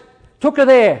arthritis, took her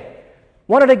there,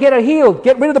 wanted to get her healed,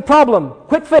 get rid of the problem,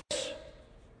 quick fix.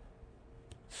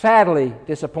 Sadly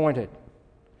disappointed.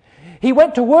 He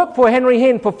went to work for Henry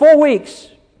Hinn for 4 weeks,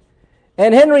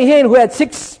 and Henry Hinn, who had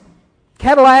 6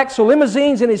 Cadillacs or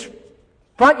limousines in his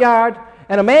front yard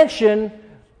and a mansion,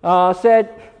 said,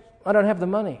 I don't have the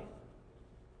money.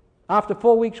 After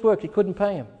 4 weeks' work, he couldn't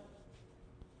pay him.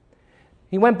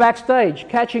 He went backstage,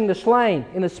 catching the slain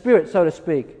in the spirit, so to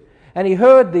speak, and he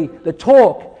heard the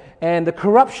talk and the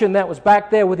corruption that was back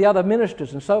there with the other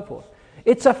ministers and so forth.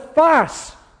 It's a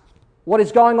farce, what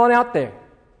is going on out there.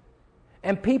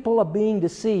 And people are being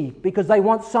deceived because they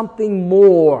want something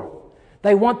more.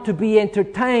 They want to be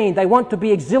entertained. They want to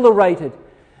be exhilarated.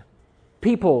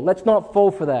 People, let's not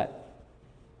fall for that.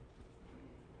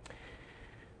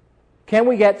 Can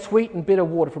we get sweet and bitter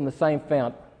water from the same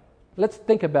fount? Let's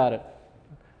think about it.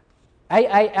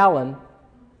 A. Allen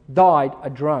died a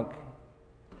drunk.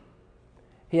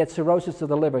 He had cirrhosis of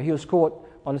the liver. He was caught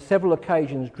on several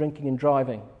occasions drinking and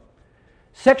driving.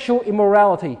 Sexual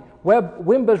immorality. Webb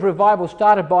Wimber's revival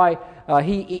started by,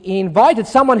 he invited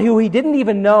someone who he didn't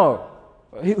even know,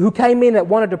 who came in that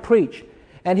wanted to preach.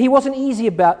 And he wasn't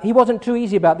too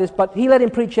easy about this, but he let him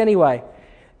preach anyway.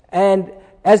 And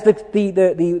as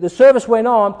the service went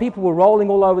on, people were rolling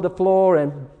all over the floor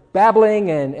and babbling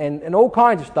and all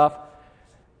kinds of stuff.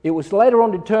 It was later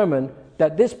on determined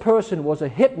that this person was a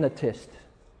hypnotist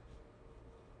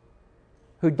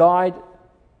who died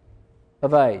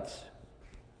of AIDS,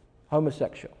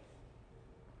 homosexual.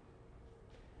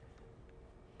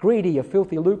 Greedy, a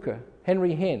filthy lucre,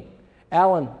 Henry Hinn,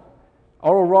 Allen,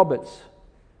 Oral Roberts,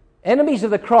 enemies of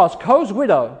the cross. Coe's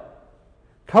widow,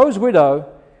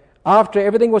 after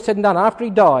everything was said and done, after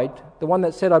he died, the one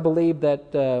that said, I believe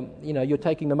that you're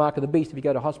taking the mark of the beast if you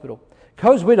go to hospital.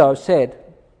 Coe's widow said,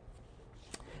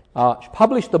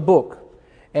 published a book,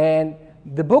 and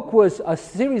the book was a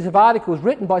series of articles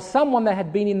written by someone that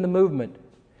had been in the movement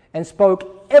and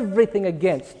spoke everything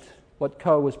against what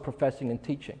Coe was professing and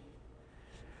teaching.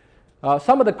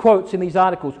 Some of the quotes in these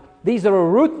articles: these are a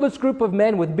ruthless group of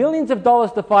men with millions of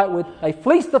dollars to fight with. They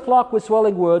fleece the flock with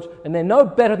swelling words, and they're no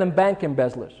better than bank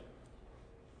embezzlers.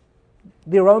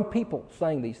 Their own people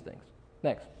saying these things.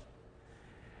 Next.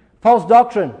 False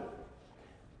doctrine.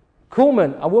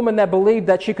 Kuhlman, a woman that believed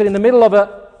that she could, in the middle of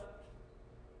a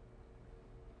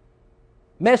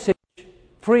message,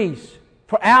 freeze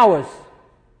for hours.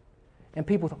 And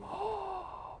people thought,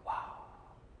 oh, wow.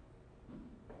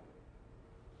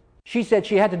 She said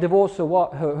she had to divorce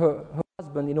her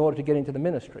husband in order to get into the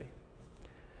ministry.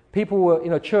 People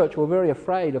in her church were very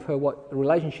afraid of her, what the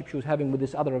relationship she was having with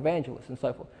this other evangelist and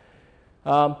so forth.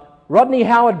 Rodney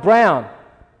Howard Brown,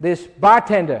 this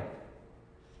bartender,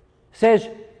 says,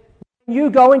 when you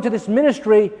go into this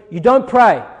ministry, you don't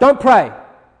pray. Don't pray.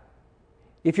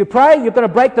 If you pray, you're going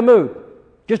to break the mood.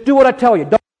 Just do what I tell you.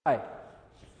 Don't pray.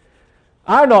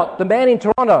 Arnott, the man in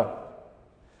Toronto,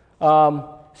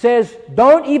 says,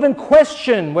 don't even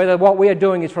question whether what we are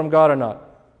doing is from God or not.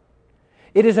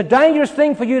 It is a dangerous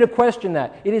thing for you to question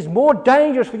that. It is more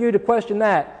dangerous for you to question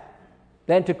that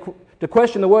than to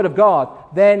question the Word of God,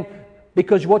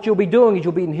 because what you'll be doing is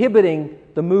you'll be inhibiting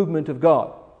the movement of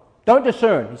God. Don't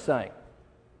discern, he's saying.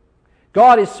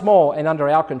 God is small and under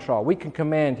our control. We can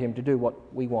command him to do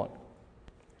what we want.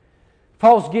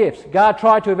 False gifts. God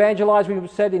tried to evangelize, we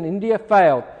said, in India,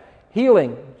 failed.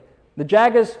 Healing. The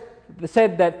Jaggers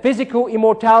said that physical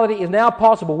immortality is now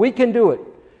possible. We can do it.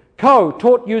 Coe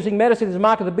taught using medicine as a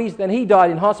mark of the beast, and he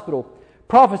died in hospital.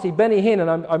 Prophecy, Benny Hinn,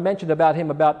 and I mentioned about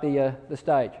him about the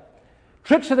stage.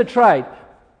 Tricks of the trade.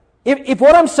 If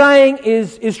what I'm saying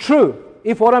is true,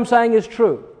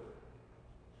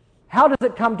 how does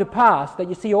it come to pass that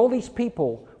you see all these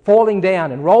people falling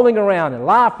down and rolling around and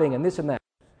laughing and this and that?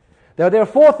 There are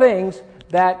four things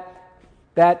that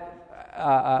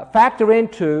factor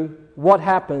into what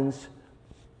happens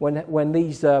when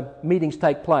these meetings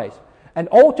take place. An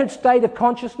altered state of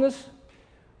consciousness,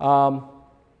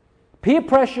 peer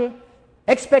pressure,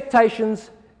 expectations,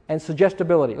 and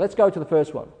suggestibility. Let's go to the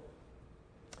first one.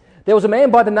 There was a man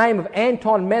by the name of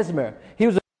Anton Mesmer. He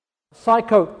was a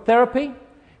psychotherapy.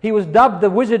 He was dubbed the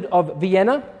Wizard of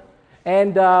Vienna,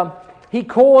 and he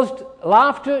caused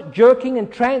laughter, jerking, and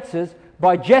trances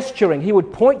by gesturing. He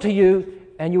would point to you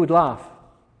and you would laugh.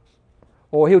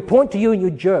 Or he would point to you and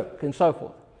you'd jerk, and so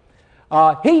forth.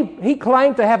 He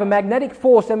claimed to have a magnetic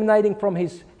force emanating from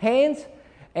his hands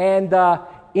and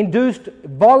induced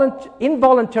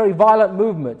involuntary violent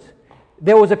movements.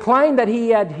 There was a claim that he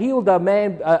had healed a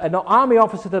man, an army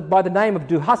officer by the name of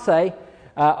Duhasse,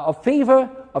 of fever,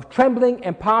 of trembling,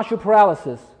 and partial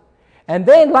paralysis. And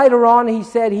then later on he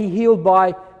said he healed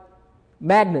by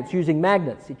magnets, using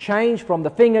magnets. He changed from the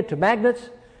finger to magnets.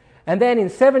 And then in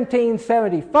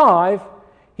 1775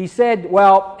 he said,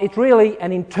 well, it's really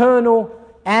an internal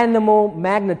animal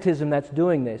magnetism that's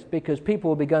doing this, because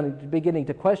people were beginning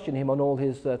to question him on all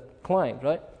his claims,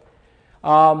 right?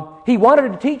 He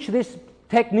wanted to teach this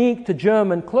technique to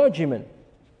German clergymen.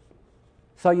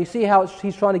 So you see how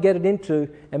he's trying to get it into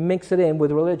and mix it in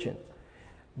with religion.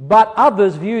 But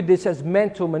others viewed this as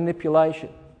mental manipulation.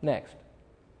 Next.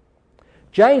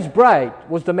 James Braid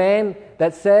was the man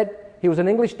that said, he was an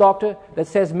English doctor, that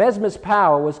says Mesmer's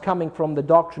power was coming from the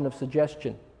doctrine of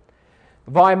suggestion.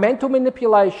 Via mental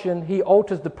manipulation, he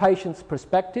alters the patient's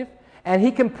perspective, and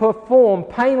he can perform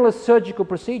painless surgical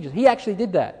procedures. He actually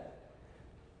did that.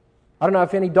 I don't know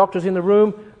if any doctors in the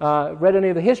room read any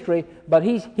of the history, but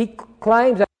he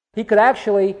claims that he could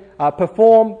actually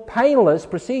perform painless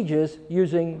procedures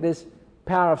using this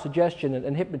power of suggestion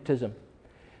and hypnotism.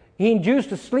 He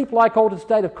induced a sleep-like altered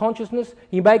state of consciousness.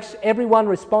 He makes everyone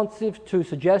responsive to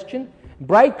suggestion.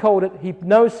 Braid called it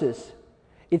hypnosis.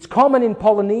 It's common in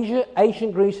Polynesia,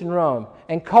 ancient Greece, and Rome,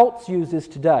 and cults use this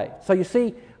today. So you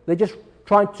see, they're just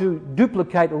trying to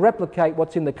duplicate or replicate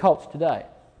what's in the cults today.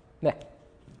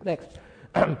 Next.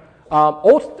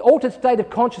 Altered state of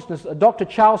consciousness. Dr.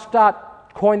 Charles Start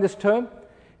coined this term.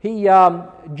 He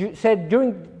said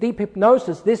during deep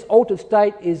hypnosis, this altered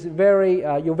state is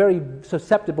you're very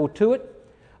susceptible to it.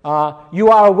 You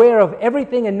are aware of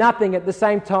everything and nothing at the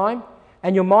same time,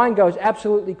 and your mind goes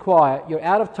absolutely quiet. You're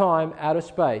out of time, out of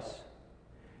space.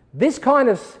 This kind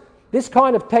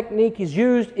of technique is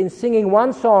used in singing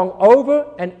one song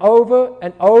over and over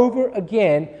and over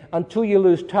again until you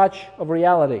lose touch of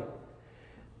reality.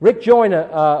 Rick Joyner,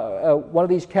 one of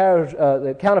these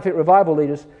the counterfeit revival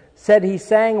leaders, said he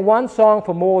sang one song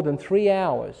for more than 3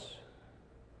 hours.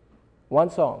 One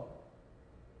song.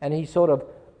 And he sort of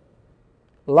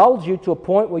lulls you to a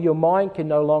point where your mind can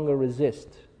no longer resist.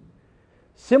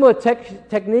 Similar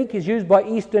technique is used by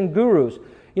Eastern gurus.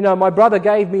 You know, my brother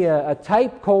gave me a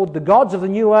tape called The Gods of the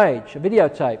New Age, a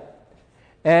videotape.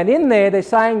 And in there they're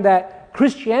saying that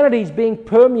Christianity is being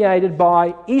permeated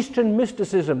by Eastern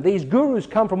mysticism. These gurus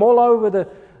come from all over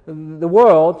the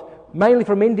world, mainly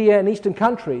from India and Eastern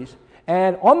countries.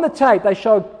 And on the tape they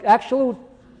show actual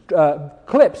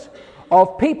clips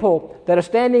of people that are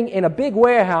standing in a big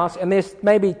warehouse, and they're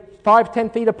maybe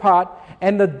 5-10 feet apart,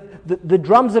 and the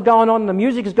drums are going on, the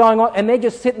music is going on, and they're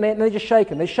just sitting there and they're just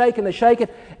shaking. They're shaking,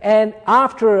 and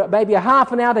after maybe a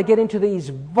half an hour they get into these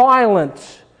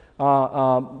violent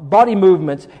body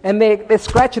movements, and they're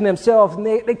scratching themselves, and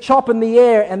they're chopping the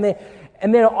air, and they're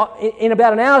in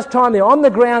about an hour's time they're on the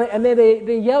ground, and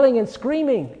they're yelling and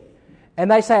screaming. And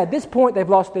they say at this point they've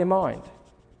lost their mind.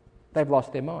 They've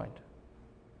lost their mind.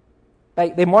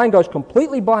 Their mind goes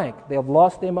completely blank. They've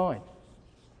lost their mind.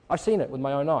 I've seen it with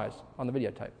my own eyes on the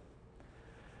videotape.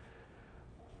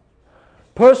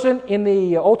 Person in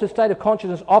the altered state of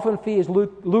consciousness often fears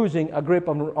losing a grip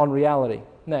on reality.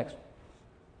 Next.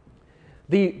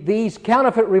 These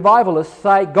counterfeit revivalists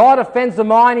say God offends the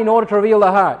mind in order to reveal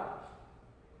the heart.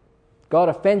 God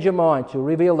offends your mind to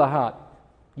reveal the heart.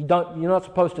 You're not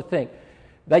supposed to think.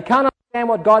 They can't understand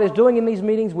what God is doing in these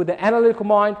meetings with the analytical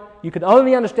mind. You can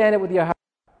only understand it with your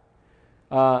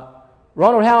heart.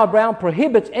 Ronald Howard Brown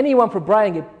prohibits anyone from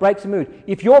praying. It breaks the mood.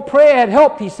 If your prayer had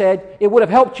helped, he said, it would have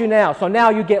helped you now. So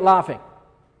now you get laughing.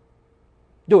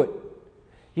 Do it.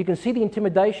 You can see the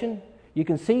intimidation. You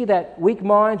can see that weak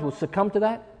minds will succumb to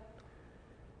that.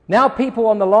 Now people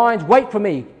on the lines, wait for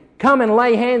me. Come and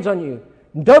lay hands on you.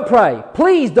 Don't pray.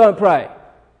 Please don't pray.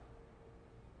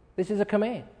 This is a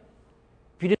command.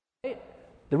 If you didn't obey it,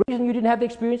 the reason you didn't have the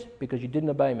experience, because you didn't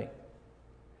obey me.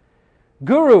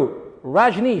 Guru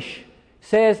Rajneesh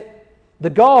says the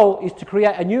goal is to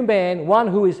create a new man, one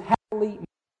who is happily.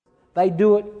 They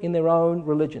do it in their own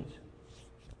religions.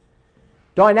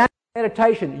 Dynamic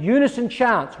meditation, unison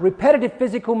chants, repetitive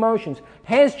physical motions,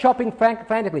 hands chopping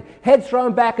frantically, heads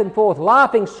thrown back and forth,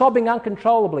 laughing, sobbing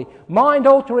uncontrollably,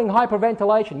 mind-altering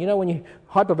hyperventilation. You know when you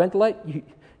hyperventilate,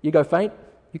 you go faint?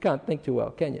 You can't think too well,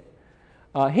 can you?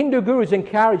 Hindu gurus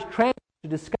encourage trance to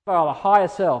discover our higher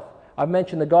self. I've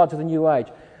mentioned the gods of the New Age.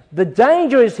 The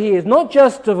danger is here is not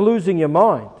just of losing your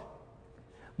mind,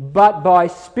 but by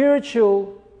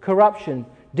spiritual corruption,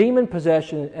 demon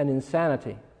possession, and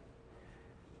insanity.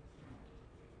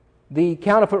 The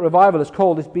counterfeit revivalist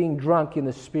called this being drunk in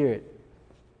the Spirit.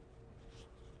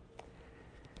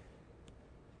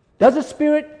 Does the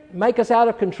Spirit make us out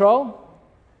of control?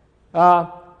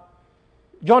 John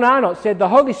Arnott said the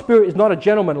Holy Spirit is not a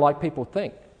gentleman like people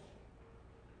think.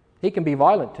 He can be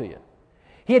violent to you.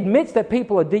 He admits that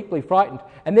people are deeply frightened.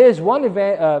 And there's one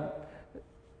a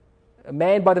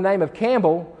man by the name of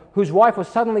Campbell whose wife was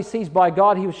suddenly seized by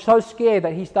God. He was so scared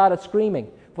that he started screaming.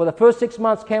 For the first 6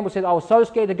 months, Campbell said, I was so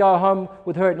scared to go home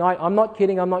with her at night. I'm not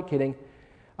kidding. They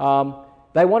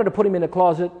wanted to put him in a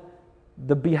closet.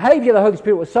 The behavior of the Holy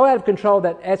Spirit was so out of control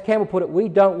that, as Campbell put it, we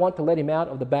don't want to let him out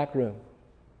of the back room.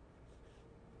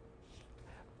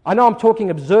 I know I'm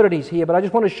talking absurdities here, but I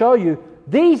just want to show you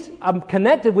these are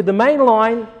connected with the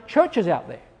mainline churches out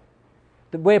there,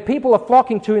 where people are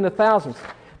flocking to in the thousands.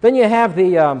 Then you have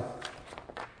the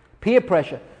peer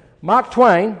pressure. Mark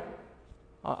Twain,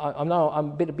 I'm a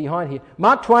bit behind here.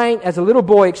 Mark Twain, as a little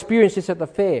boy, experienced this at the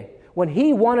fair when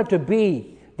he wanted to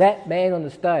be that man on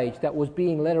the stage that was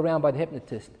being led around by the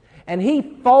hypnotist. And he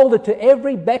folded to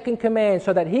every beck and command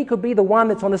so that he could be the one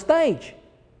that's on the stage.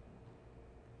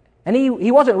 And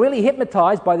he wasn't really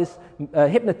hypnotized by this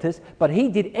hypnotist, but he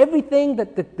did everything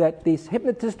that this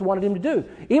hypnotist wanted him to do,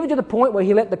 even to the point where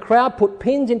he let the crowd put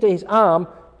pins into his arm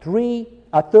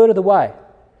a third of the way.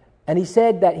 And he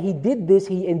said that he did this,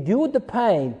 he endured the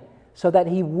pain so that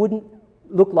he wouldn't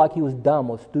look like he was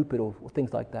dumb or stupid or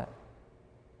things like that.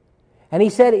 And he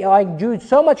said, I endured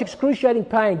so much excruciating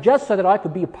pain just so that I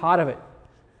could be a part of it.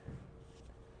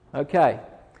 Okay.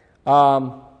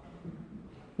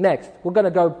 Next, we're going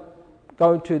to go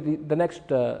into the next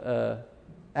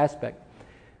aspect.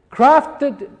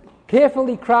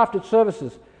 Carefully crafted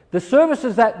services. The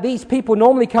services that these people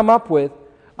normally come up with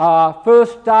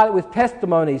first started with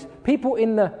testimonies.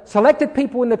 Selected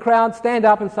people in the crowd stand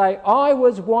up and say, I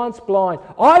was once blind.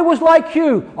 I was like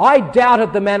you. I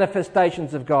doubted the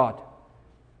manifestations of God.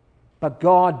 But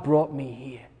God brought me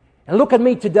here. And look at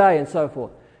me today, and so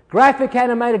forth. Graphic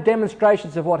animated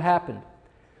demonstrations of what happened.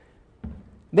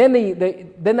 Then they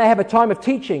have a time of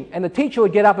teaching, and the teacher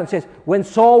would get up and says, when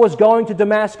Saul was going to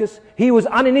Damascus, he was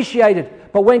uninitiated,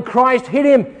 but when Christ hit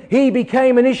him, he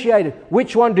became initiated.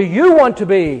 Which one do you want to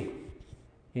be?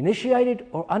 Initiated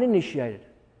or uninitiated?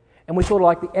 And we're sort of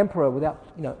like the emperor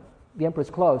without, the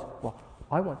emperor's clothes. Well,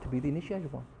 I want to be the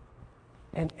initiated one.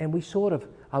 And we sort of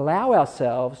allow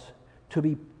ourselves to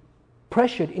be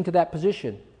pressured into that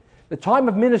position. The time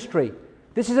of ministry.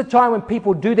 This is a time when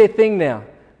people do their thing now.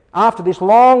 After this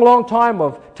long, long time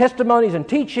of testimonies and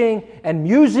teaching and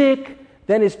music,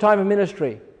 then it's time of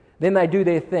ministry. Then they do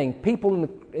their thing. People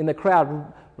in the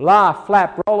crowd laugh,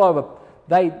 flap, roll over.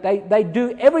 They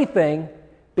do everything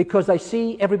because they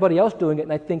see everybody else doing it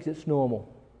and they think it's normal.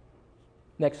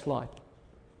 Next slide.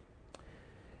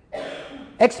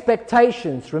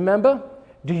 Expectations, remember?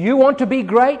 Do you want to be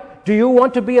great? Do you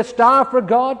want to be a star for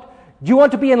God? Do you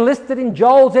want to be enlisted in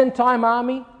Joel's end-time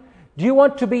army? Do you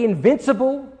want to be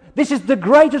invincible? This is the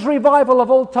greatest revival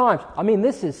of all times. I mean,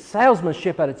 this is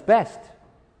salesmanship at its best.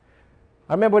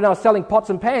 I remember when I was selling pots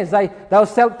and pans, they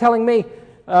were telling me,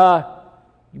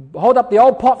 hold up the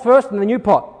old pot first and the new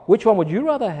pot. Which one would you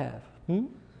rather have?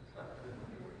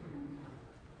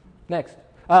 Next.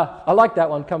 I like that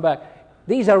one. Come back.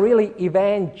 These are really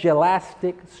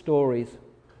evangelistic stories.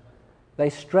 They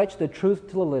stretch the truth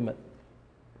to the limit,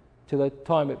 to the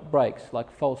time it breaks,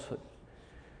 like falsehood.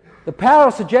 The power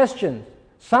of suggestion.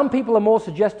 Some people are more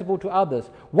suggestible to others.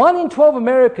 1 in 12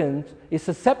 Americans is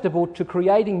susceptible to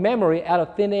creating memory out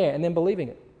of thin air and then believing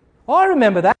it. Oh, I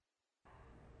remember that.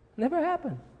 Never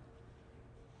happened.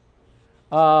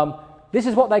 This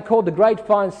is what they call the grade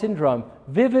 5 syndrome.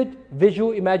 Vivid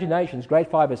visual imaginations grade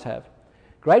 5ers have.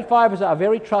 Grade 5ers are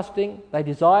very trusting. They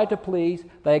desire to please.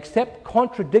 They accept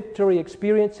contradictory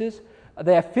experiences.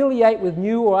 They affiliate with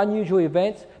new or unusual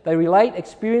events. They relate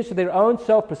experience to their own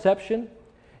self-perception.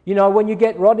 You know, when you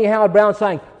get Rodney Howard-Browne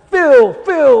saying, "Fill,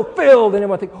 fill, fill," then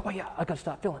everyone thinks, "Oh yeah, I've got to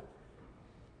start filling."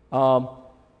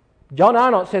 John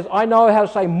Arnott says, "I know how to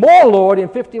say 'more Lord' in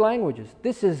 50 languages."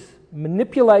 This is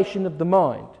manipulation of the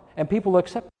mind, and people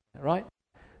accept it, right?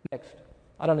 Next.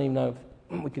 I don't even know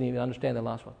if we can even understand the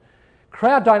last one.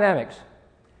 Crowd dynamics.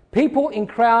 People in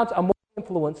crowds are more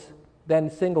influenced than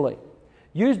singly.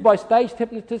 Used by stage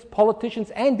hypnotists,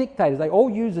 politicians, and dictators. They all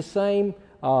use the same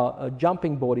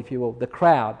jumping board, if you will, the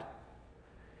crowd.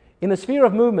 In the sphere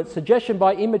of movement, suggestion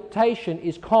by imitation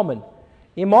is common.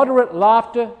 Immoderate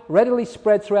laughter readily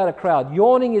spreads throughout a crowd.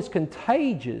 Yawning is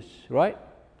contagious, right?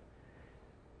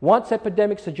 Once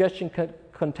epidemic suggestion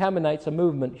contaminates a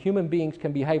movement, human beings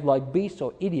can behave like beasts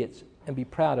or idiots and be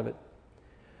proud of it.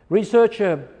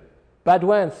 Researcher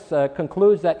Badouin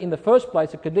concludes that in the first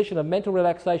place, a condition of mental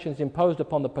relaxation is imposed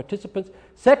upon the participants.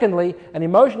 Secondly, an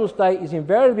emotional state is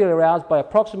invariably aroused by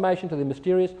approximation to the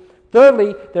mysterious.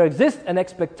 Thirdly, there exists an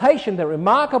expectation that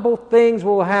remarkable things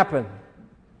will happen,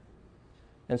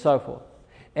 and so forth.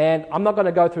 And I'm not going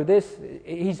to go through this.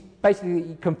 He's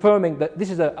basically confirming that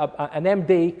this is an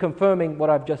MD confirming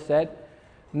what I've just said.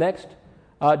 Next.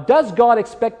 Does God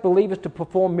expect believers to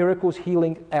perform miracles,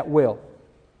 healing at will?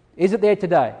 Is it there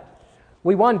today?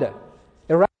 We wonder.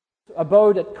 Erasmus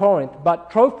abode at Corinth, but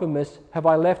Trophimus have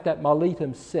I left at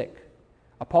Miletum sick.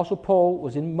 Apostle Paul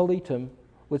was in Miletum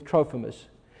with Trophimus.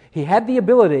 He had the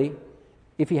ability,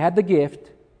 if he had the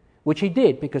gift, which he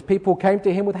did, because people came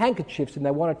to him with handkerchiefs and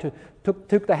they wanted to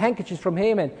took the handkerchiefs from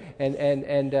him and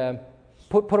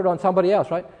put it on somebody else,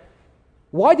 right?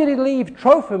 Why did he leave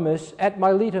Trophimus at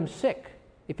Miletum sick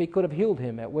if he could have healed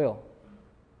him at will?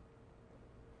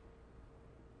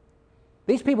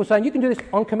 These people saying, you can do this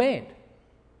on command.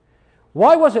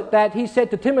 Why was it that he said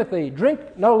to Timothy, drink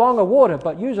no longer water,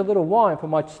 but use a little wine for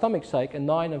my stomach's sake and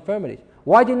thine infirmities?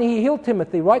 Why didn't he heal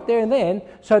Timothy right there and then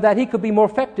so that he could be more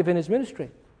effective in his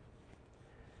ministry?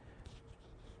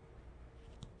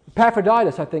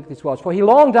 Epaphroditus, I think this was, for he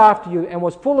longed after you and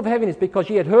was full of heaviness because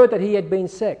he had heard that he had been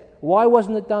sick. Why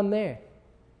wasn't it done there?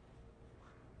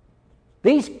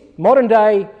 These modern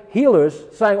day healers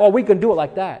saying, oh, we can do it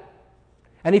like that.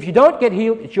 And if you don't get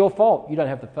healed, it's your fault. You don't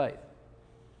have the faith.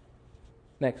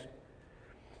 Next.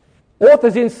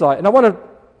 Author's insight. And I want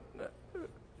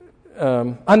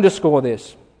to underscore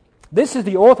this. This is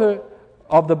the author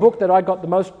of the book that I got the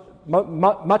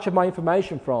much of my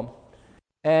information from.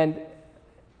 And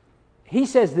he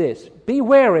says this: be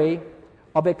wary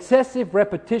of excessive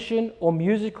repetition or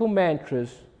musical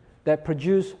mantras that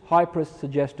produce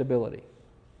hyper-suggestibility.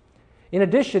 In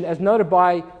addition, as noted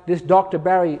by this Dr.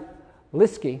 Barry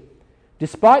Liskey,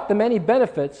 despite the many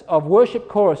benefits of worship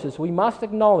choruses, we must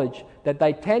acknowledge that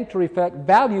they tend to reflect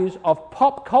values of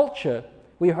pop culture.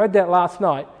 We heard that last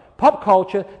night. Pop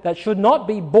culture that should not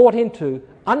be bought into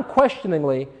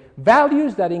unquestioningly,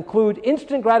 values that include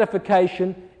instant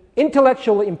gratification,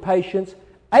 intellectual impatience,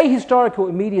 ahistorical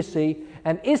immediacy,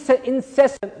 and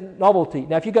incessant novelty.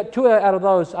 Now, if you got two out of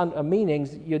those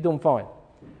meanings, you're doing fine.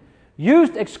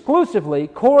 Used exclusively,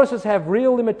 choruses have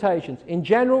real limitations. In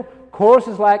general,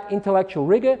 choruses lack intellectual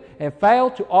rigor and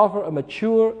fail to offer a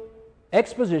mature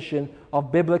exposition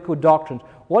of biblical doctrines.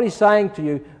 What he's saying to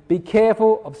you, be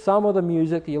careful of some of the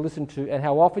music that you listen to and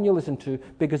how often you listen to,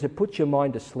 because it puts your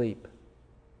mind to sleep.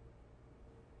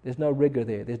 There's no rigor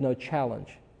there. There's no challenge.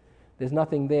 There's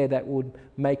nothing there that would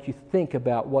make you think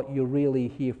about what you're really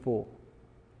here for.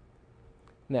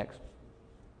 Next.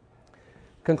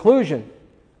 Conclusion.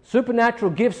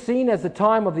 Supernatural gifts seen as the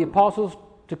time of the apostles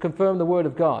to confirm the word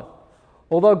of God.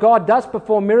 Although God does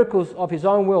perform miracles of his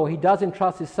own will, he does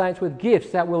entrust his saints with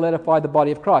gifts that will edify the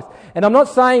body of Christ. And I'm not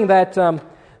saying that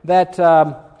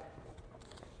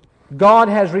God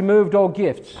has removed all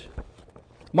gifts.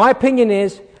 My opinion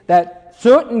is that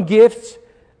certain gifts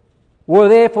were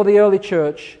there for the early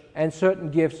church and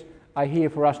certain gifts are here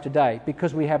for us today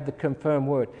because we have the confirmed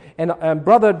word. And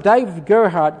Brother Dave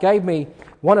Gerhardt gave me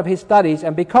one of his studies,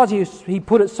 and because he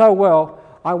put it so well,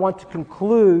 I want to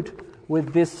conclude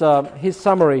with this his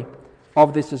summary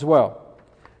of this as well.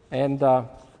 And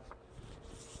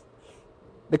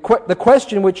the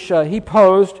question which he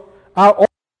posed, are all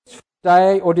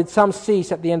today, or did some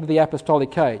cease at the end of the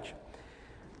apostolic age?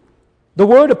 The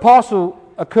word apostle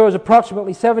occurs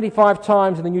approximately 75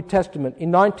 times in the New Testament, in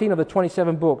 19 of the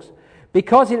 27 books.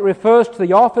 Because it refers to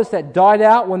the office that died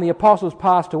out when the apostles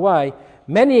passed away,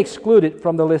 many exclude it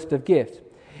from the list of gifts.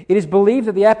 It is believed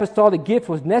that the apostolic gift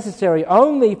was necessary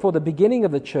only for the beginning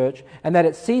of the church and that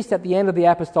it ceased at the end of the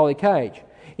apostolic age.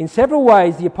 In several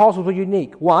ways, the apostles were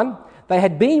unique. 1, they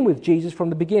had been with Jesus from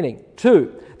the beginning.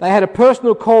 2, they had a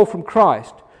personal call from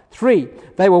Christ. 3,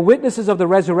 they were witnesses of the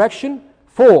resurrection.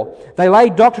 4, they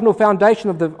laid doctrinal foundation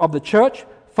of the church.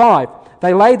 5,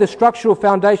 they laid the structural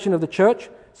foundation of the church.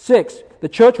 6, the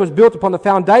church was built upon the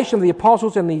foundation of the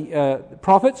apostles and the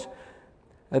prophets.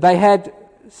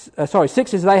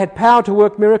 6 is they had power to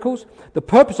work miracles. The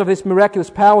purpose of this miraculous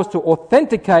power was to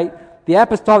authenticate the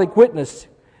apostolic witness.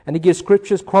 And he gives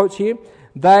scriptures, quotes here.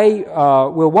 They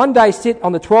will one day sit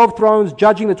on the 12 thrones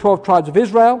judging the 12 tribes of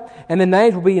Israel, and their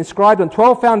names will be inscribed on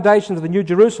 12 foundations of the New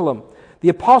Jerusalem. The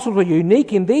apostles were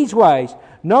unique in these ways.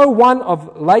 No one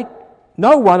of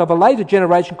a later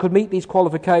generation could meet these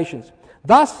qualifications.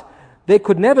 Thus, there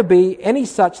could never be any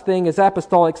such thing as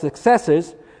apostolic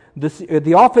successors.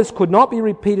 The office could not be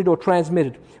repeated or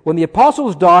transmitted. When the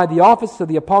apostles died, the office of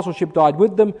the apostleship died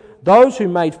with them. Those who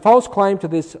made false claim to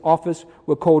this office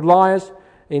were called liars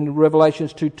in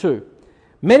Revelations 2:2.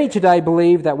 Many today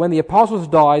believe that when the apostles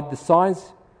died, the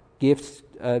signs gifts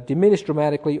diminished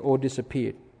dramatically or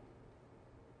disappeared.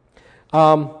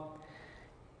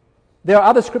 There are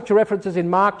other scripture references in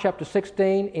Mark chapter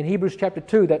 16, in Hebrews chapter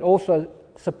 2 that also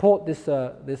support this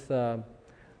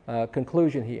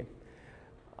conclusion here.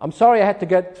 I'm sorry I had to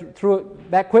get through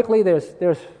it that quickly.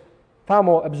 There's far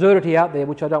more absurdity out there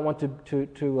which I don't want to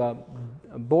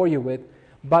bore you with.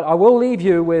 But I will leave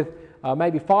you with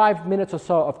maybe 5 minutes or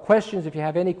so of questions if you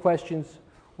have any questions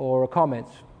or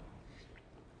comments.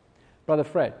 Brother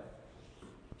Fred.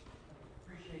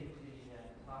 Appreciate the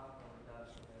talk from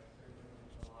Dr. Certainly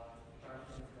a lot of sharp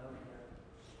things out there.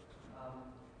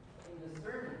 In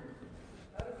discernment,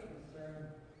 how do we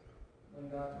discern when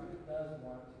God really does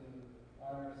want to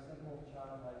honor simple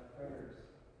childlike prayers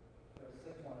for a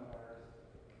sick one of ours?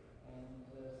 And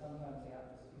sometimes the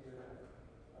atmosphere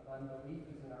of unbelief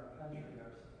is in our country,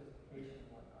 our sophistication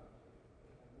and whatnot.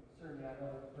 Certainly I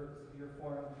know the purpose of your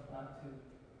forum is not to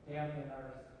dampen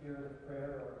our spirit of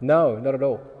prayer or No, not at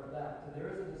all. or that. So there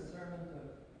is a discernment of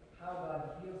how God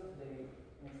heals today,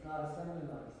 and it's not a sermon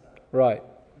on stuff. Right.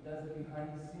 He does it behind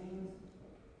the scenes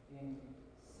in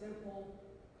simple,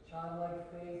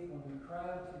 childlike faith. When we cry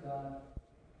out to God,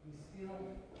 He still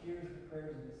hears the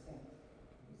prayers of the saints.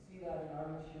 We see that in our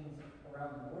missions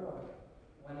around the world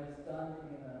when it's done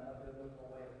in a biblical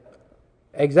way.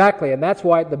 Exactly, and that's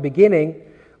why at the beginning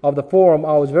of the forum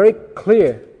I was very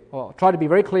clear, or tried to be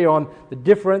very clear on the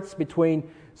difference between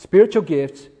spiritual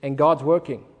gifts and God's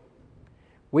working.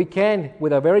 We can,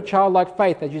 with a very childlike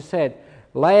faith, as you said,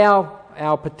 lay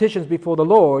our petitions before the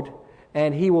Lord,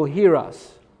 and He will hear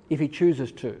us if He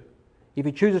chooses to. If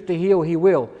He chooses to heal, He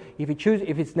will. If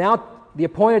it's now the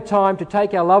appointed time to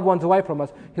take our loved ones away from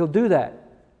us, He'll do that.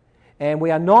 And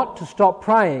we are not to stop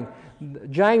praying.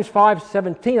 James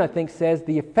 5:17, I think, says,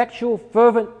 "The effectual,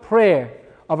 fervent prayer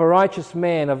of a righteous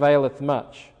man availeth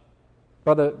much."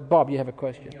 Brother Bob, you have a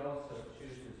question. And He also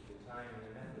chooses the time and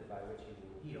the method by which He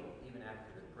will heal, even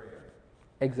after the prayer.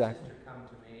 Exactly. A sister come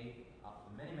to me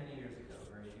many, many years ago,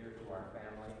 very dear to our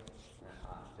family,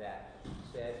 that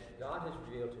said, "God has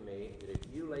revealed to me that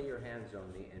if you lay your hands on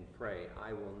me and pray,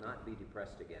 I will not be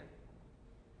depressed again."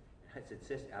 I said,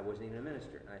 "Sister," I wasn't even a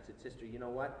minister. And I said, "Sister, you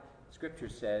know what? Scripture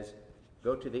says,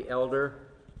 go to the elder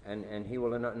and he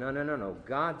will..." No.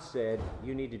 God said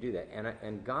you need to do that.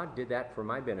 And God did that for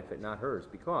my benefit, not hers,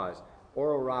 because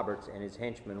Oral Roberts and his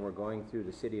henchmen were going through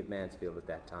the city of Mansfield at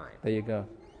that time. There you go.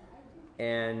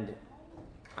 And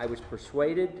I was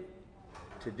persuaded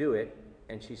to do it,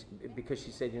 and because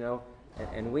she said,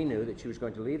 and we knew that she was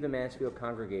going to leave the Mansfield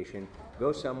congregation,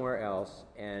 go somewhere else,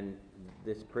 and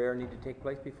this prayer needed to take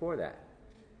place before that.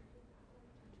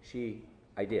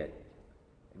 I did.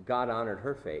 God honored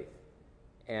her faith.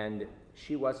 And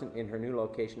she wasn't in her new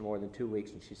location more than 2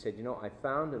 weeks, and she said, I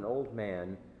found an old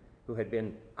man who had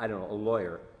been, a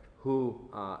lawyer, who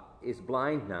is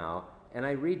blind now, and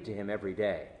I read to him every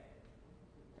day.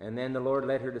 And then the Lord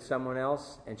led her to someone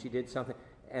else, and she did something.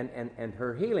 And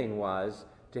her healing was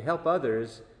to help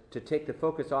others to take the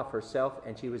focus off herself,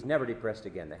 and she was never depressed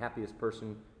again. The happiest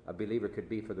person a believer could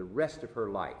be for the rest of her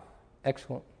life.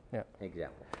 Excellent. Yeah.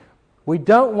 Example. We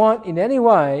don't want in any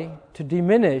way to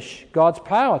diminish God's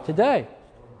power today,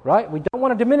 right? We don't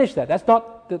want to diminish that. That's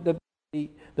not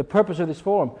the purpose of this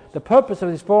forum. The purpose of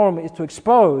this forum is to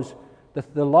expose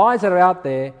the lies that are out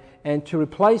there and to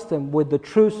replace them with the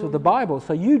truths of the Bible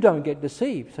so you don't get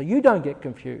deceived, so you don't get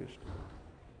confused.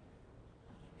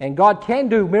 And God can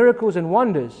do miracles and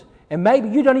wonders, and maybe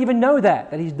you don't even know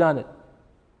that He's done it.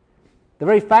 The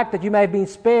very fact that you may have been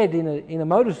spared in a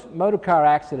motor car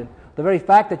accident, the very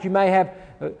fact that you may have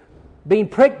been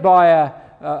pricked by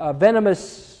a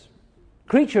venomous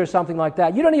creature or something like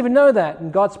that, you don't even know that,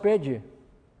 and God spared you.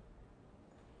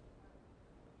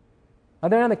 Are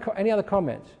there any other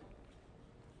comments?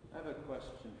 I have a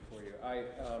question for you.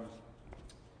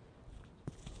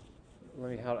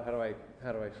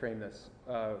 How do I frame this?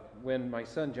 When my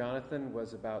son Jonathan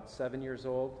was about 7 years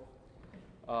old,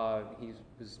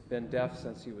 he's been deaf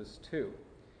since he was 2.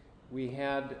 We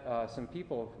had some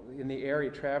people in the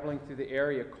area, traveling through the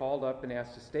area, called up and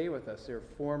asked to stay with us. They're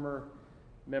former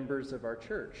members of our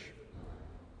church.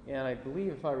 And I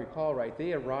believe, if I recall right,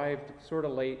 they arrived sort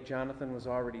of late. Jonathan was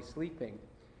already sleeping.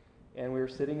 And we were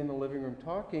sitting in the living room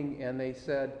talking, and they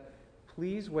said,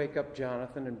 "Please wake up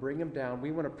Jonathan and bring him down.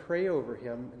 We want to pray over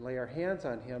him and lay our hands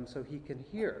on him so he can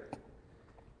hear."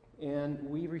 And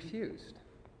we refused.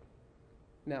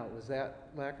 Now, was that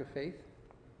lack of faith?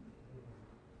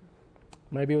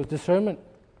 Maybe it was discernment.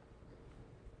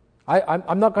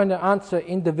 I'm not going to answer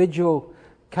individual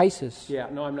cases. Yeah,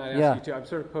 no, I'm not asking you to. I'm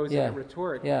sort of posing a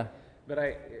rhetoric. Yeah. But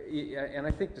I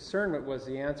think discernment was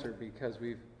the answer, because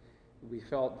we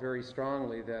felt very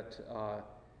strongly that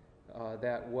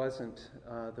that wasn't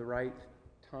the right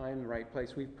time, the right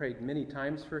place. We've prayed many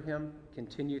times for him,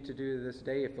 continue to do to this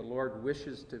day. If the Lord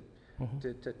wishes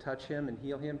to touch him and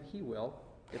heal him, He will,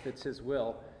 if it's His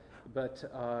will. But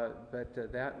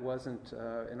that wasn't,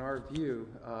 in our view,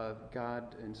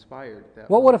 God inspired.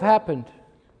 What would have happened?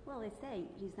 Well, they say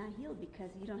he's not healed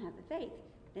because you don't have the faith.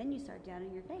 Then you start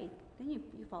doubting your faith. Then you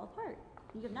fall apart.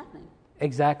 You have nothing.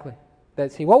 Exactly.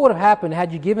 What would have happened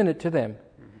had you given it to them?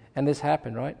 And this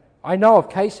happened, right? I know of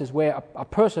cases where a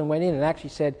person went in and actually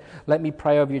said, "Let me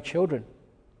pray over your children."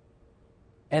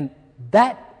 And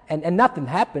nothing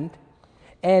happened.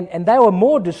 And they were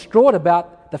more distraught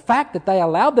about the fact that they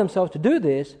allowed themselves to do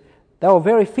this. They were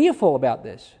very fearful about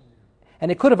this. And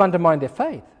it could have undermined their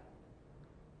faith.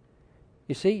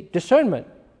 You see, discernment,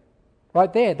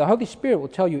 right there, the Holy Spirit will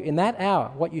tell you in that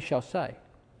hour what you shall say.